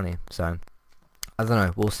replace Cavani. So, I don't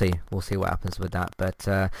know, we'll see what happens with that, but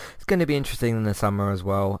it's going to be interesting in the summer as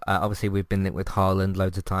well. Obviously we've been linked with Haaland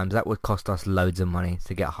loads of times. That would cost us loads of money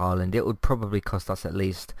to get Haaland. It would probably cost us at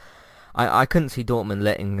least... I couldn't see Dortmund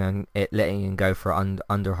letting him go for under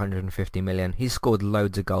 150 million. He's scored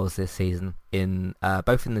loads of goals this season in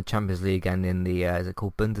both in the Champions League and in the is it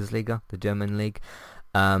called Bundesliga, the German league.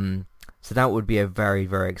 So that would be a very,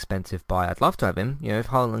 very expensive buy. I'd love to have him. You know, if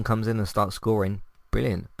Haaland comes in and starts scoring,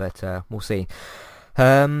 brilliant. But we'll see.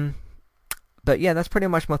 But yeah, that's pretty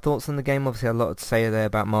much my thoughts on the game. Obviously, a lot to say there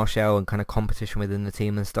about Martial and kind of competition within the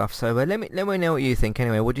team and stuff. So let me know what you think.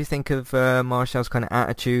 Anyway, what do you think of Martial's kind of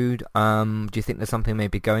attitude? Do you think there's something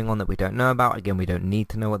maybe going on that we don't know about? Again, we don't need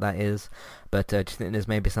to know what that is. But do you think there's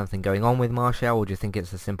maybe something going on with Martial, or do you think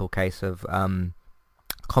it's a simple case of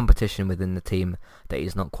competition within the team that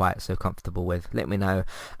he's not quite so comfortable with? Let me know.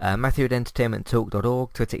 Matthew at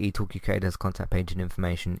entertainmenttalk.org, Twitter eTalkUK, there's contact page and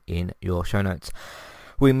information in your show notes.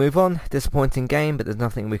 We move on. Disappointing game, but there's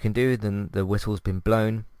nothing we can do. Then the whistle's been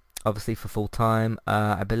blown, obviously, for full time.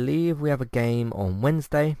 I believe we have a game on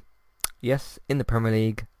Wednesday. Yes, in the Premier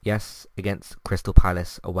League. Yes, against Crystal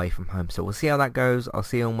Palace away from home. So we'll see how that goes. I'll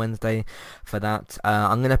see you on Wednesday for that.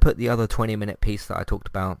 I'm going to put the other 20-minute piece that I talked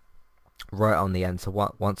about right on the end.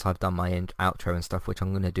 So once I've done my outro and stuff, which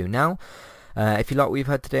I'm going to do now. If you like what you've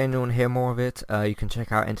heard today and you want to hear more of it, you can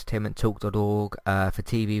check out entertainmenttalk.org for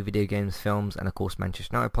TV, video games, films, and of course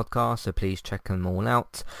Manchester United podcasts, so please check them all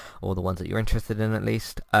out, or the ones that you're interested in at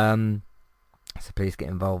least. So please get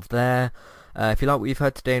involved there. If you like what you've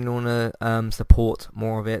heard today and you want to support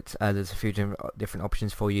more of it, there's a few different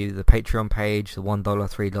options for you. The Patreon page, the $1,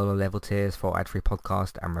 $3 level tiers for ad-free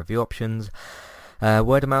podcast and review options.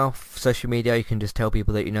 Word of mouth, social media, you can just tell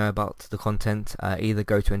people that you know about the content. Either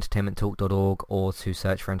go to entertainmenttalk.org or to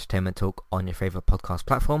search for Entertainment Talk on your favourite podcast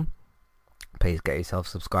platform. Please get yourself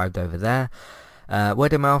subscribed over there.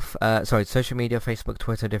 Word of mouth, social media, Facebook,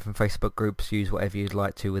 Twitter, different Facebook groups. Use whatever you'd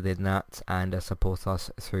like to within that and support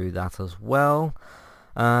us through that as well.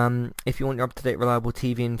 If you want your up-to-date, reliable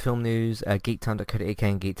TV and film news, geektown.co.uk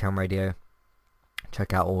and Geektown Radio.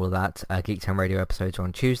 Check out all of that. Geektown Radio episodes are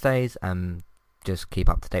on Tuesdays. Just keep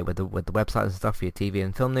up to date with the website and stuff for your TV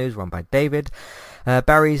and film news, run by David.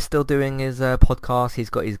 Barry's still doing his podcast. He's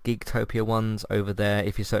got his Geektopia ones over there.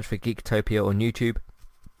 If you search for Geektopia on YouTube,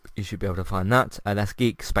 you should be able to find that. That's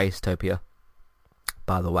Geek Spacetopia,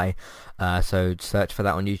 by the way. So search for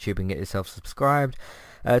that on YouTube and get yourself subscribed.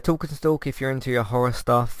 Talk and Stalk, if you're into your horror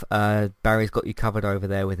stuff, Barry's got you covered over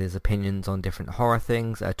there with his opinions on different horror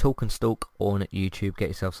things. Talk and Stalk on YouTube, get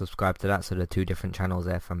yourself subscribed to that. So there are two different channels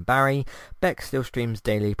there from Barry. Beck still streams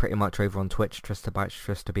daily, pretty much over on Twitch, Trista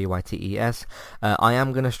Bytes. I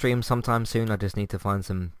am going to stream sometime soon. I just need to find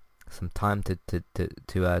some time to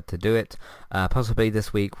do it. Possibly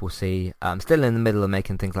this week, we'll see. I'm still in the middle of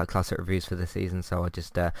making things like classic reviews for this season, so I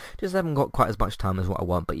just haven't got quite as much time as what I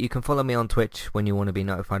want. But you can follow me on Twitch when you want to be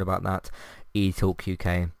notified about that.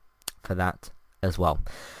 eTalkUK for that as well.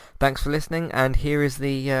 Thanks for listening, and here is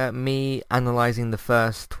the me analysing the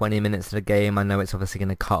first 20 minutes of the game. I know it's obviously going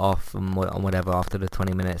to cut off and whatever after the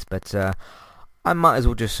 20 minutes, but I might as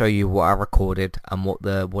well just show you what I recorded and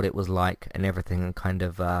what it was like and everything, and kind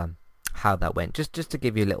of how that went, just to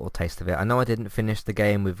give you a little taste of it. I know I didn't finish the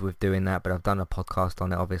game with doing that, but I've done a podcast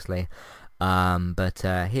on it, obviously. But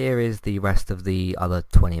here is the rest of the other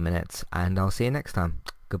 20 minutes, and I'll see you next time.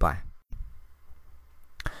 Goodbye.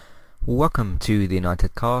 Welcome to the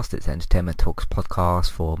United Cast. It's Entertainment Talks podcast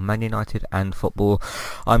for Man United and football.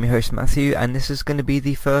 I'm your host Matthew, and this is going to be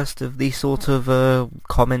the first of the sort of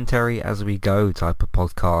commentary as we go type of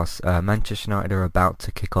podcast. Manchester United are about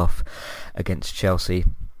to kick off against Chelsea.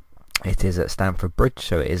 It is at Stamford Bridge,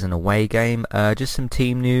 so it is an away game. Just some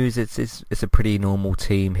team news. It's a pretty normal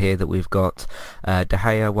team here that we've got. De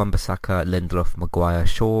Gea, Wan-Bissaka, Lindelof, Maguire,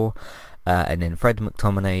 Shaw, and then Fred,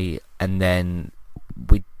 McTominay, and then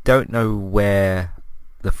we don't know where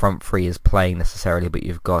the front three is playing necessarily, but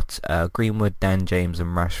you've got Greenwood, Dan James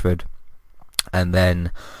and Rashford, and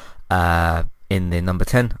then in the number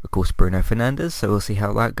 10, of course, Bruno Fernandes. So we'll see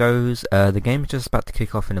how that goes. The game is just about to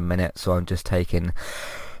kick off in a minute, so I'm just taking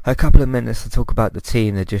a couple of minutes to talk about the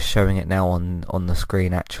team. They're just showing it now on the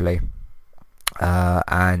screen, actually.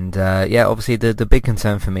 Obviously the big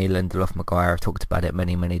concern for me, Lindelof, Maguire, I've talked about it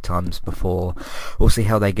many times before. We'll see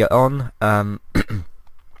how they get on.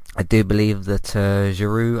 I do believe that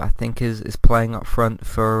Giroud, I think, is playing up front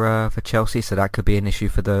for Chelsea, so that could be an issue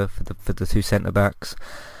for the two centre backs.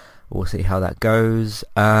 We'll see how that goes.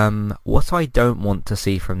 What I don't want to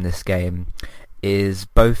see from this game is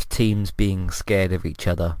both teams being scared of each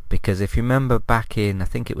other, because if you remember back in, I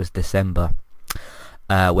think it was December,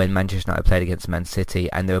 when Manchester United played against Man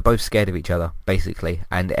City, and they were both scared of each other, basically,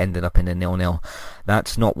 and it ended up in a 0-0.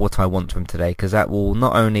 That's not what I want from today, because that will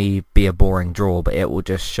not only be a boring draw, but it will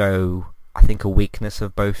just show, I think, a weakness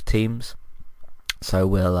of both teams. So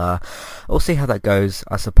we'll see how that goes,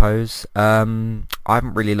 I suppose. I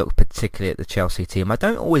haven't really looked particularly at the Chelsea team. I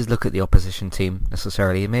don't always look at the opposition team,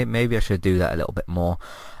 necessarily. Maybe I should do that a little bit more.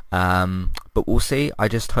 But we'll see. I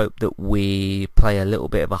just hope that we play a little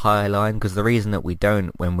bit of a higher line, because the reason that we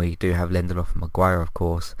don't, when we do have Lindelof and Maguire, of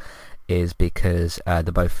course, is because they're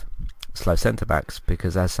both slow centre-backs,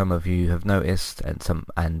 because as some of you have noticed,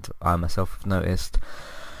 and I myself have noticed,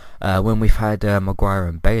 when we've had Maguire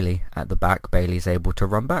and Bailey at the back, Bailey's able to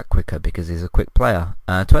run back quicker because he's a quick player.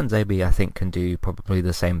 Tuanzebe, I think, can do probably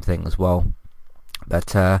the same thing as well.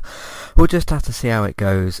 But we'll just have to see how it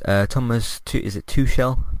goes. Thomas, is it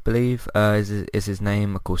Tuchel, I believe, is his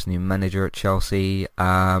name. Of course, new manager at Chelsea.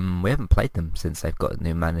 We haven't played them since they've got a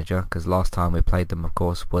new manager, because last time we played them, of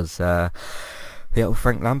course, was the old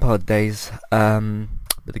Frank Lampard days.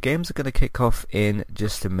 But the games are going to kick off in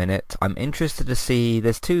just a minute. I'm interested to see,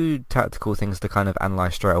 there's two tactical things to kind of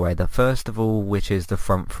analyse straight away. The first of all, which is the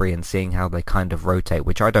front three and seeing how they kind of rotate,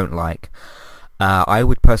 which I don't like. I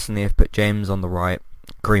would personally have put James on the right,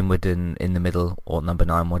 Greenwood in the middle, or number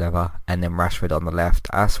 9, whatever, and then Rashford on the left.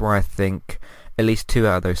 That's where I think at least 2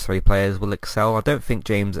 out of those 3 players will excel. I don't think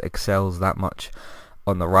James excels that much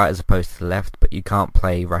on the right as opposed to the left, but you can't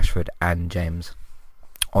play Rashford and James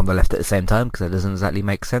on the left at the same time, because that doesn't exactly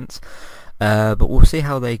make sense. But we'll see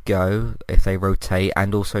how they go, if they rotate,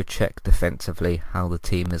 and also check defensively how the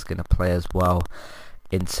team is going to play as well,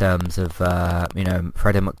 in terms of, Fred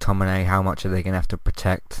and McTominay, how much are they going to have to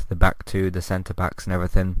protect the back two, the centre-backs and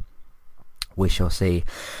everything. We shall see.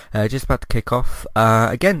 Just about to kick off.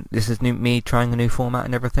 Again, this is me trying a new format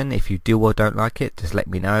and everything. If you do or don't like it, just let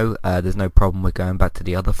me know. There's no problem with going back to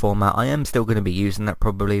the other format. I am still going to be using that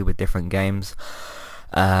probably with different games.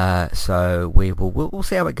 So we'll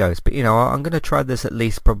see how it goes. But I'm going to try this at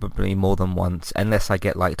least probably more than once, unless I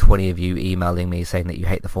get like 20 of you emailing me saying that you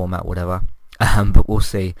hate the format, whatever. But we'll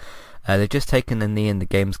see. They've just taken the knee and the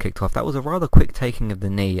game's kicked off. That was a rather quick taking of the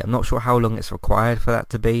knee. I'm not sure how long it's required for that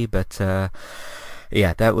to be, but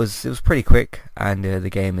yeah, it was pretty quick, and the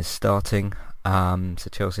game is starting. So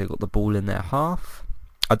Chelsea got the ball in their half.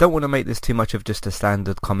 I don't want to make this too much of just a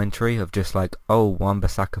standard commentary of just like, oh,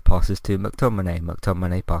 Wan-Bissaka passes to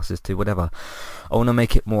McTominay passes to whatever. I want to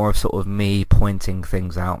make it more of sort of me pointing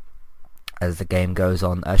things out as the game goes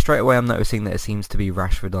on. Straight away I'm noticing that it seems to be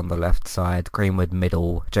Rashford on the left side, Greenwood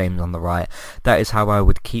middle, James on the right. That is how I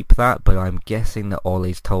would keep that, but I'm guessing that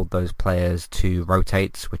Ollie's told those players to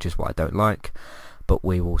rotate, which is what I don't like, but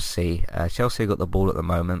we will see. Chelsea got the ball at the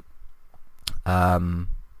moment.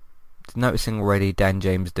 Noticing already Dan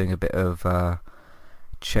James doing a bit of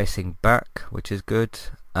chasing back, which is good.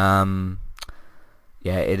 Yeah,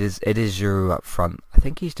 it is Giroud up front. I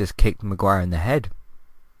think he's just kicked Maguire in the head.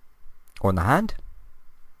 Or in the hand?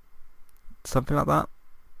 Something like that.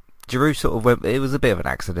 Giroud sort of went... It was a bit of an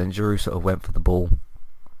accident. Giroud sort of went for the ball.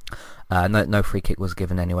 No free kick was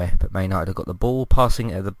given anyway. But Man United have got the ball.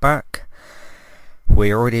 Passing it at the back.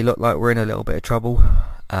 We already look like we're in a little bit of trouble.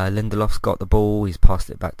 Lindelof's got the ball. He's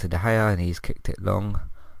passed it back to De Gea and he's kicked it long.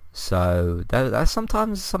 So that's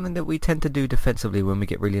sometimes something that we tend to do defensively when we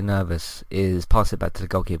get really nervous, is pass it back to the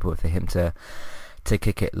goalkeeper for him to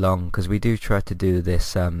kick it long. Because we do try to do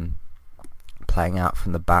this... playing out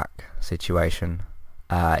from the back situation.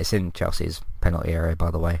 It's in Chelsea's penalty area, by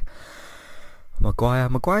the way.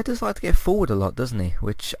 Maguire does like to get forward a lot, doesn't he?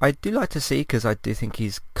 Which I do like to see, because I do think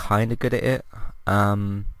he's kind of good at it.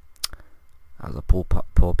 That was a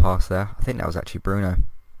poor pass there. I think that was actually Bruno.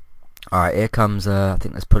 Alright, here comes I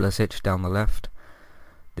think that's Pulisic down the left.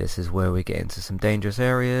 This is where we get into some dangerous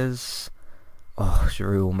areas. Oh,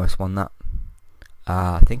 Giroud almost won that.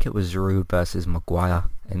 I think it was Giroud versus Maguire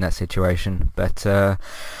in that situation, but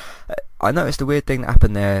I noticed a weird thing that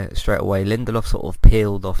happened there straight away. Lindelof sort of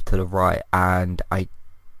peeled off to the right, and I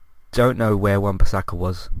don't know where Wan-Bissaka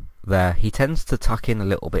was there. He tends to tuck in a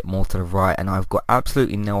little bit more to the right, and I've got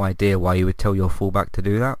absolutely no idea why you would tell your fullback to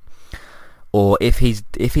do that, or if he's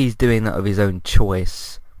doing that of his own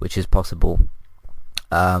choice, which is possible,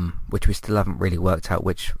 which we still haven't really worked out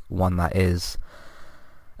which one that is.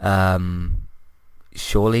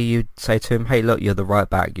 Surely you'd say to him, hey look, you're the right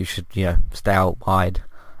back, you should stay out wide.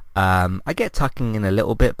 I get tucking in a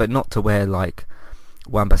little bit, but not to where like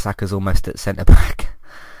Wan-Bissaka's almost at centre back.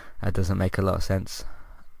 That doesn't make a lot of sense.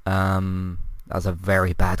 That was a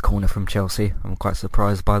very bad corner from Chelsea. I'm quite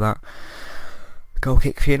surprised by that. Goal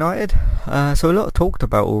kick for United. So a lot talked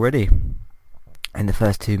about already in the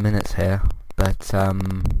first 2 minutes here, but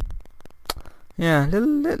yeah, a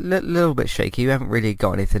little bit shaky. We haven't really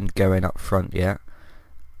got anything going up front yet.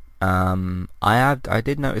 I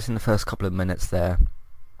did notice in the first couple of minutes there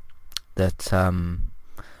that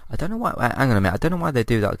I don't know why. Hang on a minute. I don't know why they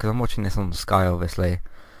do that, because I'm watching this on Sky, obviously.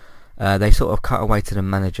 They sort of cut away to the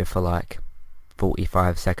manager for like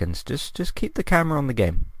 45 seconds. Just keep the camera on the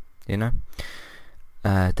game,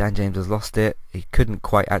 Dan James has lost it. He couldn't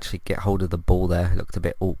quite actually get hold of the ball there. It looked a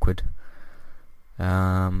bit awkward.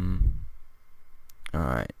 Alright.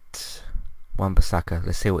 Wan-Bissaka.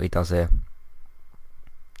 Let's see what he does here.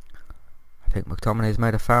 I think McTominay's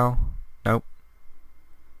made a foul. Nope.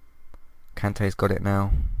 Kante's got it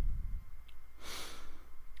now.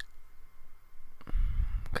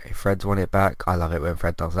 Okay, Fred's won it back. I love it when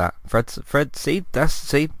Fred does that. Fred, see,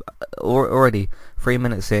 already 3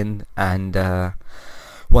 minutes in, and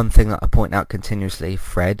one thing that I point out continuously,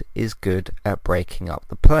 Fred is good at breaking up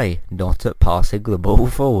the play, not at passing the ball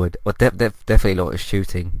forward. Well, definitely not at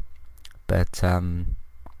shooting, but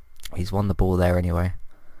he's won the ball there anyway.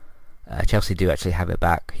 Chelsea do actually have it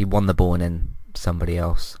back. He won the ball and then somebody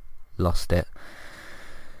else lost it.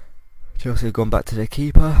 Chelsea have gone back to their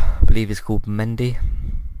keeper. I believe he's called Mendy.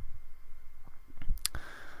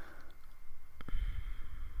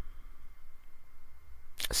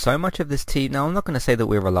 So much of this team, now I'm not going to say that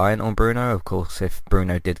we're reliant on Bruno. Of course, if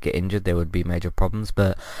Bruno did get injured, there would be major problems,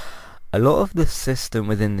 but a lot of the system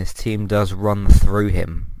within this team does run through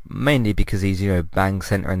him, mainly because he's bang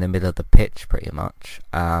centre in the middle of the pitch pretty much.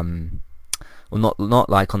 Well, not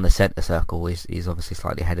like on the centre circle. He's obviously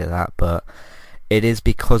slightly ahead of that, but it is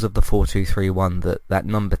because of the 4-2-3-1 that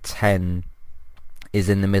number 10 is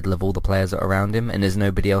in the middle of all the players that are around him, and there's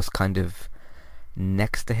nobody else kind of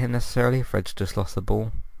next to him necessarily. Fred's just lost the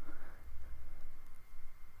ball.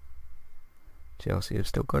 Chelsea have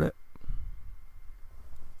still got it.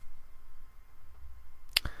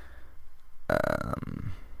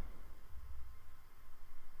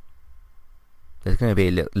 There's going to be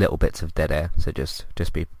little bits of dead air, so just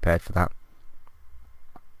be prepared for that.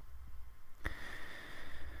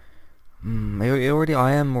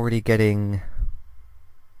 I am already getting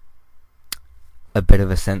a bit of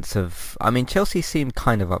a sense of... I mean, Chelsea seemed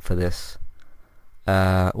kind of up for this.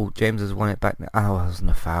 James has won it back now. Oh, that wasn't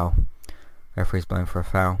a foul. Referee's blowing for a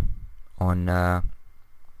foul on...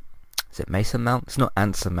 is it Mason Mount? It's not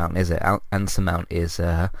Anson Mount, is it? Anson Mount is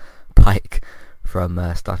Pike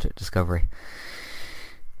from Star Trek Discovery.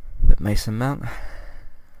 But Mason Mount.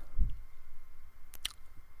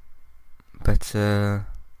 But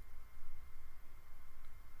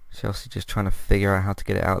Chelsea just trying to figure out how to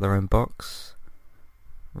get it out of their own box.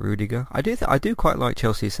 Rudiger. I do quite like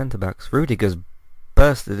Chelsea's centre backs. Rudiger's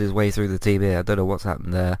bursted his way through the TV. I don't know what's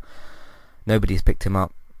happened there. Nobody's picked him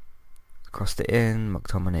up. Crossed it in.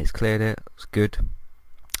 McTominay's cleared it. It's good.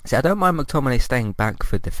 See, I don't mind McTominay staying back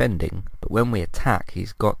for defending, but when we attack,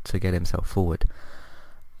 he's got to get himself forward.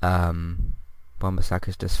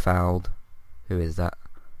 Wan-Bissaka's just fouled. Who is that?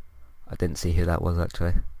 I didn't see who that was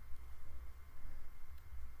actually.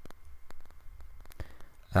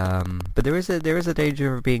 But there is a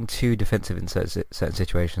danger of being too defensive in certain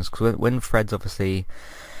situations, because when Fred's obviously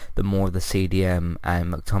the more of the CDM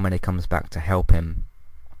and McTominay comes back to help him,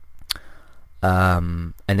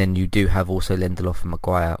 and then you do have also Lindelof and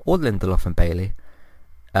Maguire, or Lindelof and Bailey,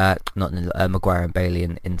 Maguire and Bailey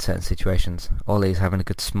in certain situations. Ollie's having a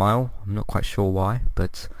good smile. I'm not quite sure why,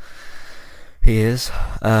 but he is.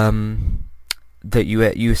 That you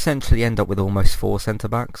essentially end up with almost 4 centre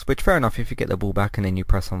backs, which fair enough, if you get the ball back and then you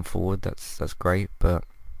press on forward, that's great, but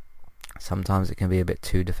sometimes it can be a bit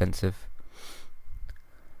too defensive.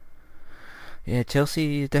 Yeah,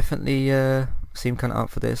 Chelsea definitely seem kind of up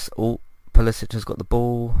for this. Pulisic has got the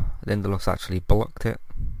ball. Lindelof's actually blocked it,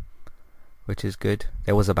 which is good.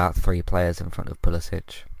 There was about 3 players in front of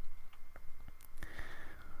Pulisic.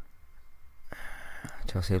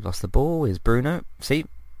 Chelsea have lost the ball. Here's Bruno. See?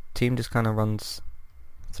 Team just kind of runs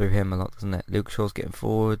through him a lot, doesn't it? Luke Shaw's getting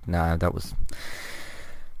forward. No, that was...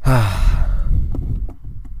 It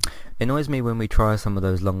annoys me when we try some of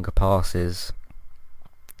those longer passes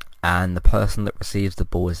and the person that receives the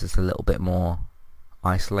ball is just a little bit more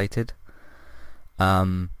isolated.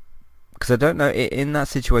 Because I don't know, in that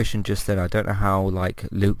situation just then, I don't know how like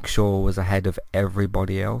Luke Shaw was ahead of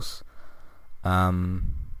everybody else.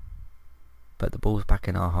 But the ball's back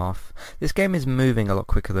in our half. This game is moving a lot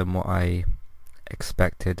quicker than what I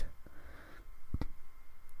expected.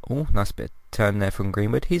 Oh, nice bit of turn there from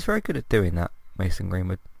Greenwood. He's very good at doing that, Mason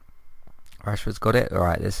Greenwood. Rashford's got it.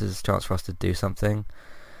 Alright, this is a chance for us to do something.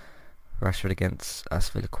 Rashford against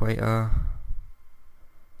Azpilicueta.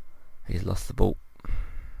 He's lost the ball.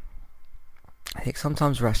 I think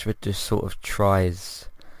sometimes Rashford just sort of tries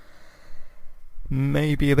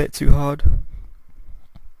maybe a bit too hard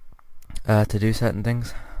to do certain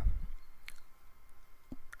things.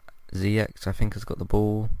 ZX, I think, has got the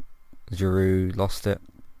ball. Giroud lost it.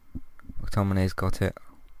 McTominay's got it.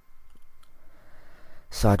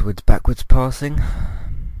 Sidewards, backwards passing.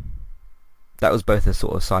 That was both a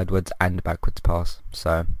sort of sidewards and backwards pass,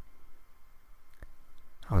 so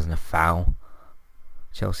that wasn't a foul.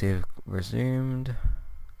 Chelsea have resumed.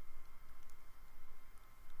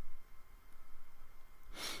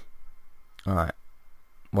 Alright.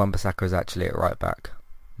 Wan-Bissaka is actually at right back.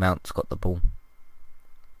 Mount's got the ball.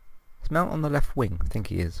 Is Mount on the left wing? I think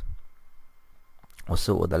he is. Or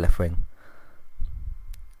sort of the left wing.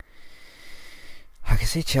 I can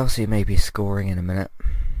see Chelsea maybe scoring in a minute.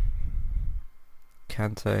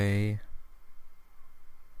 Kante.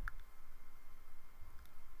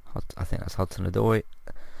 I think that's Hudson-Odoi.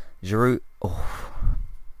 Giroud. Oh.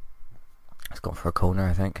 It's gone for a corner,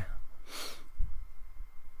 I think.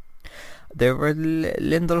 There were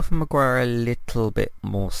Lindelof and Maguire a little bit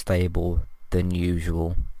more stable than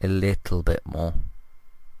usual. A little bit more.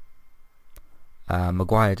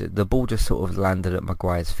 Maguire, the ball just sort of landed at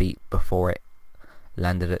Maguire's feet before it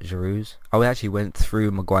landed at Giroud's. Oh, it actually went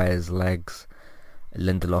through Maguire's legs.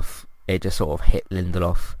 Lindelof, it just sort of hit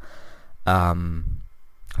Lindelof. I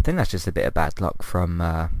think that's just a bit of bad luck from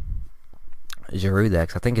Giroud there,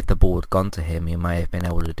 because I think if the ball had gone to him, he may have been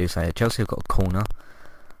able to do something. Chelsea have got a corner.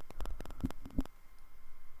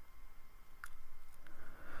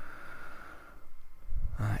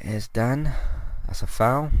 Here's Dan. That's a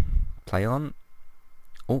foul. Play on.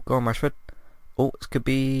 Oh, go on, Rashford. Oh, this could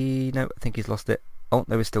be... No, I think he's lost it. Oh,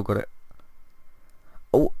 no, he's still got it.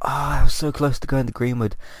 Oh, I was so close to going to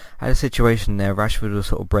Greenwood. I had a situation there. Rashford was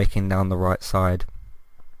sort of breaking down the right side.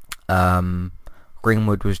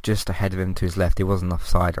 Greenwood was just ahead of him to his left. He wasn't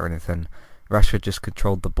offside or anything. Rashford just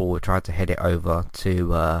controlled the ball, tried to hit it over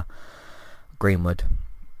to Greenwood.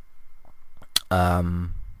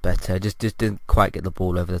 But just didn't quite get the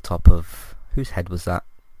ball over the top of... Whose head was that?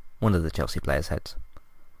 One of the Chelsea players' heads.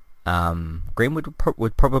 Greenwood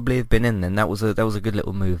would probably have been in then. That was a good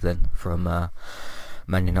little move then from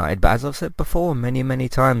Man United. But as I've said before many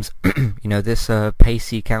times, this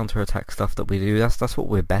pacey counter-attack stuff that we do, that's what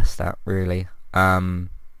we're best at, really.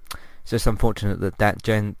 It's just unfortunate that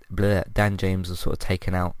Dan James was sort of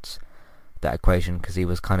taken out that equation because he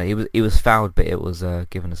was fouled, but it was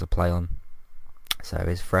given as a play on. So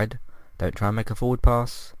is Fred. Don't try and make a forward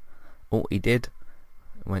pass. Oh, he did.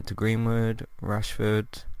 Went to Greenwood.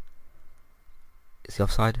 Rashford. Is he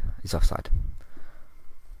offside? He's offside.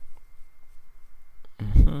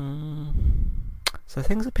 So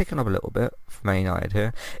things are picking up a little bit for Man United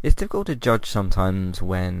here. It's difficult to judge sometimes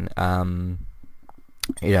when, 5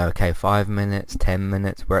 minutes, 10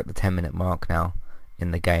 minutes, we're at the 10-minute mark now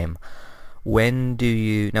in the game. When do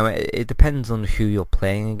you... Now, it depends on who you're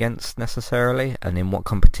playing against necessarily, and in what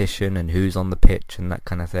competition, and who's on the pitch, and that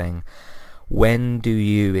kind of thing. When do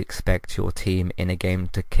you expect your team in a game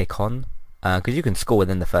to kick on? Because you can score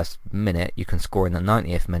within the first minute, you can score in the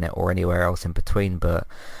 90th minute, or anywhere else in between, but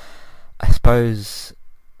I suppose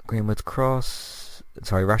Rashford's cross,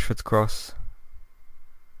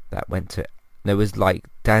 that went to... There was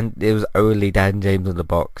it was only Dan James in the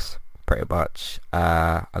box, pretty much.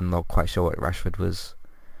 I'm not quite sure what Rashford was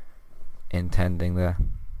intending there.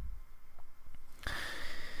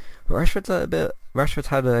 But Rashford's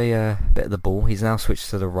had a bit of the ball. He's now switched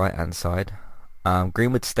to the right hand side.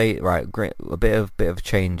 Greenwood stayed a bit of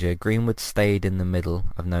change here. Greenwood stayed in the middle,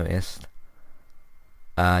 I've noticed.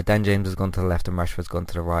 Dan James has gone to the left and Rashford's gone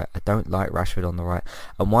to the right. I don't like Rashford on the right.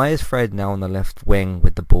 And why is Fred now on the left wing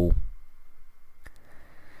with the ball?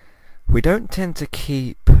 We don't tend to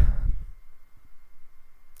keep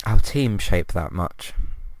our team shape that much.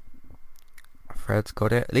 Fred's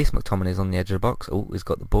got it. At least McTominay's on the edge of the box. Oh, he's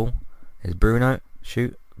got the ball. Here's Bruno.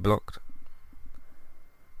 Shoot. Blocked.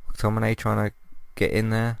 McTominay trying to get in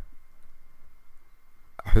there.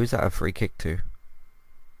 Who's that a free kick to?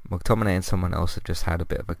 McTominay and someone else have just had a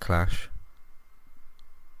bit of a clash.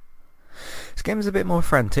 This game's a bit more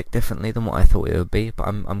frantic, definitely, than what I thought it would be, but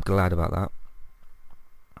I'm glad about that.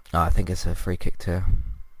 I think it's a free kick to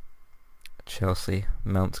Chelsea.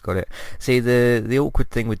 Mount's got it. See, the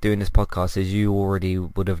awkward thing with doing this podcast is you already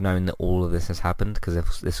would have known that all of this has happened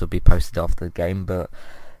because this would be posted after the game, but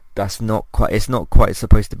it's not quite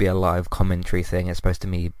supposed to be a live commentary thing. It's supposed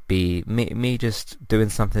to be me just doing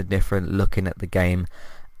something different, looking at the game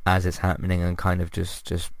as it's happening and kind of just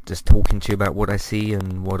talking to you about what I see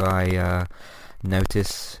and what I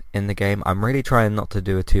notice in the game. I'm really trying not to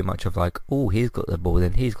do too much of oh, he's got the ball,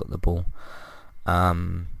 then he's got the ball.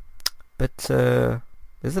 But this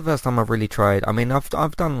is the first time I've really tried. I mean,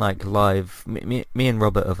 I've done live. Me and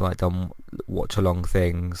Robert have done watch along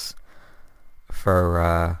things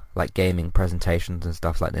for gaming presentations and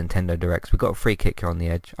stuff like Nintendo Directs. We got a free kick here on the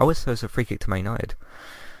edge. I always thought it was a free kick to Man United.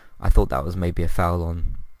 I thought that was maybe a foul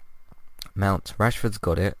on Mount. Rashford's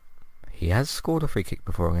got it. He has scored a free kick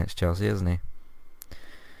before against Chelsea, hasn't he?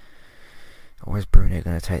 Where's Bruno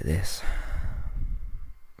going to take this?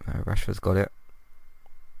 Rashford's got it.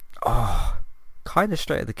 Oh, kind of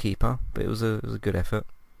straight at the keeper, but it was a good effort.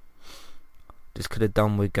 Just could have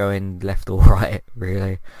done with going left or right,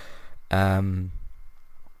 really. Well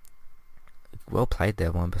played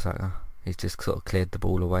there, Wan-Bissaka. He's just sort of cleared the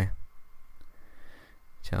ball away.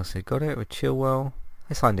 Chelsea got it with Chilwell.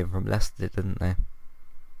 They signed him from Leicester, didn't they?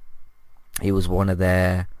 He was one of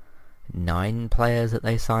their 9 players that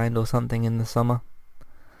they signed or something in the summer.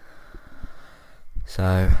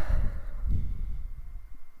 So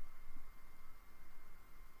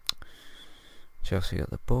Chelsea got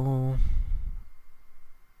the ball.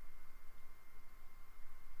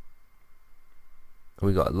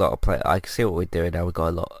 We got a lot of players. I can see what we're doing now. We got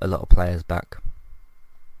a lot of players back.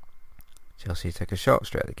 Chelsea take a shot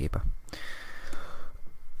straight at the keeper.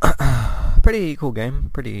 Pretty equal game.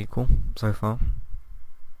 Pretty equal so far.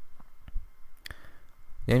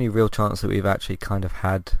 The only real chance that we've actually kind of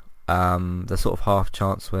had, the sort of half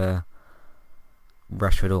chance where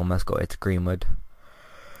Rashford almost got it to Greenwood.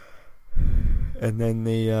 And then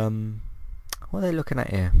the, what are they looking at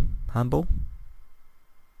here? Handball?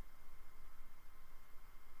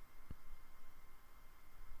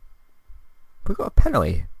 We got a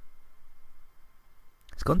penalty.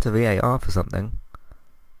 It's gone to VAR for something.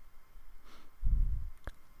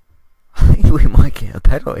 I think we might get a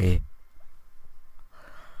penalty.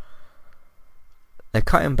 They're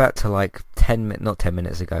cutting back to like not 10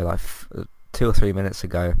 minutes ago, like 2 or 3 minutes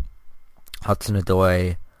ago.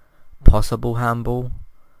 Hudson-Odoi, possible handball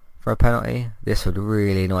for a penalty. This would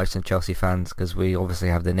really annoy some Chelsea fans because we obviously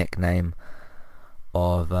have the nickname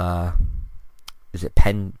of is it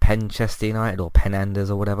Penchester United or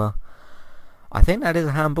Penanders or whatever. I think that is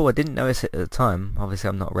a handball. I didn't notice it at the time. Obviously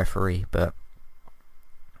I'm not a referee, but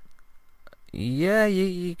yeah,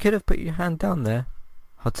 you could have put your hand down there,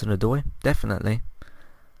 Hudson-Odoi, definitely.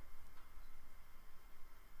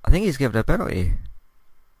 I think he's given a penalty.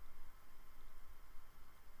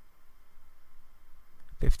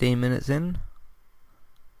 15 minutes in.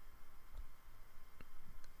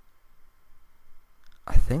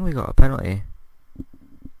 I think we got a penalty.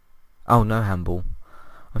 Oh, no handball.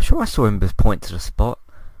 I'm sure I saw him just point to the spot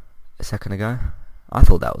a second ago. I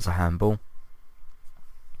thought that was a handball.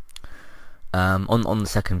 On the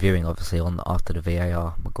second viewing, obviously, after the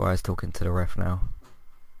VAR. Maguire's talking to the ref now.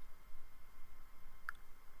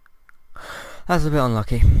 That's a bit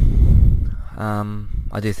unlucky.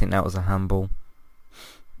 I do think that was a handball.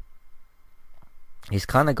 He's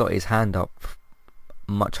kind of got his hand up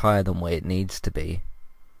much higher than what it needs to be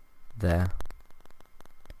there.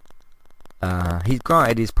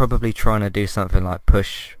 He's probably trying to do something like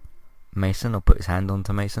push Mason or put his hand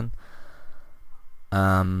onto Mason.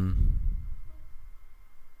 Why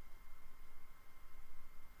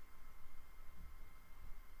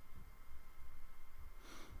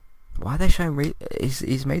are they showing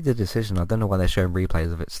he's made the decision. I don't know why they're showing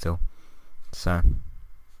replays of it still. So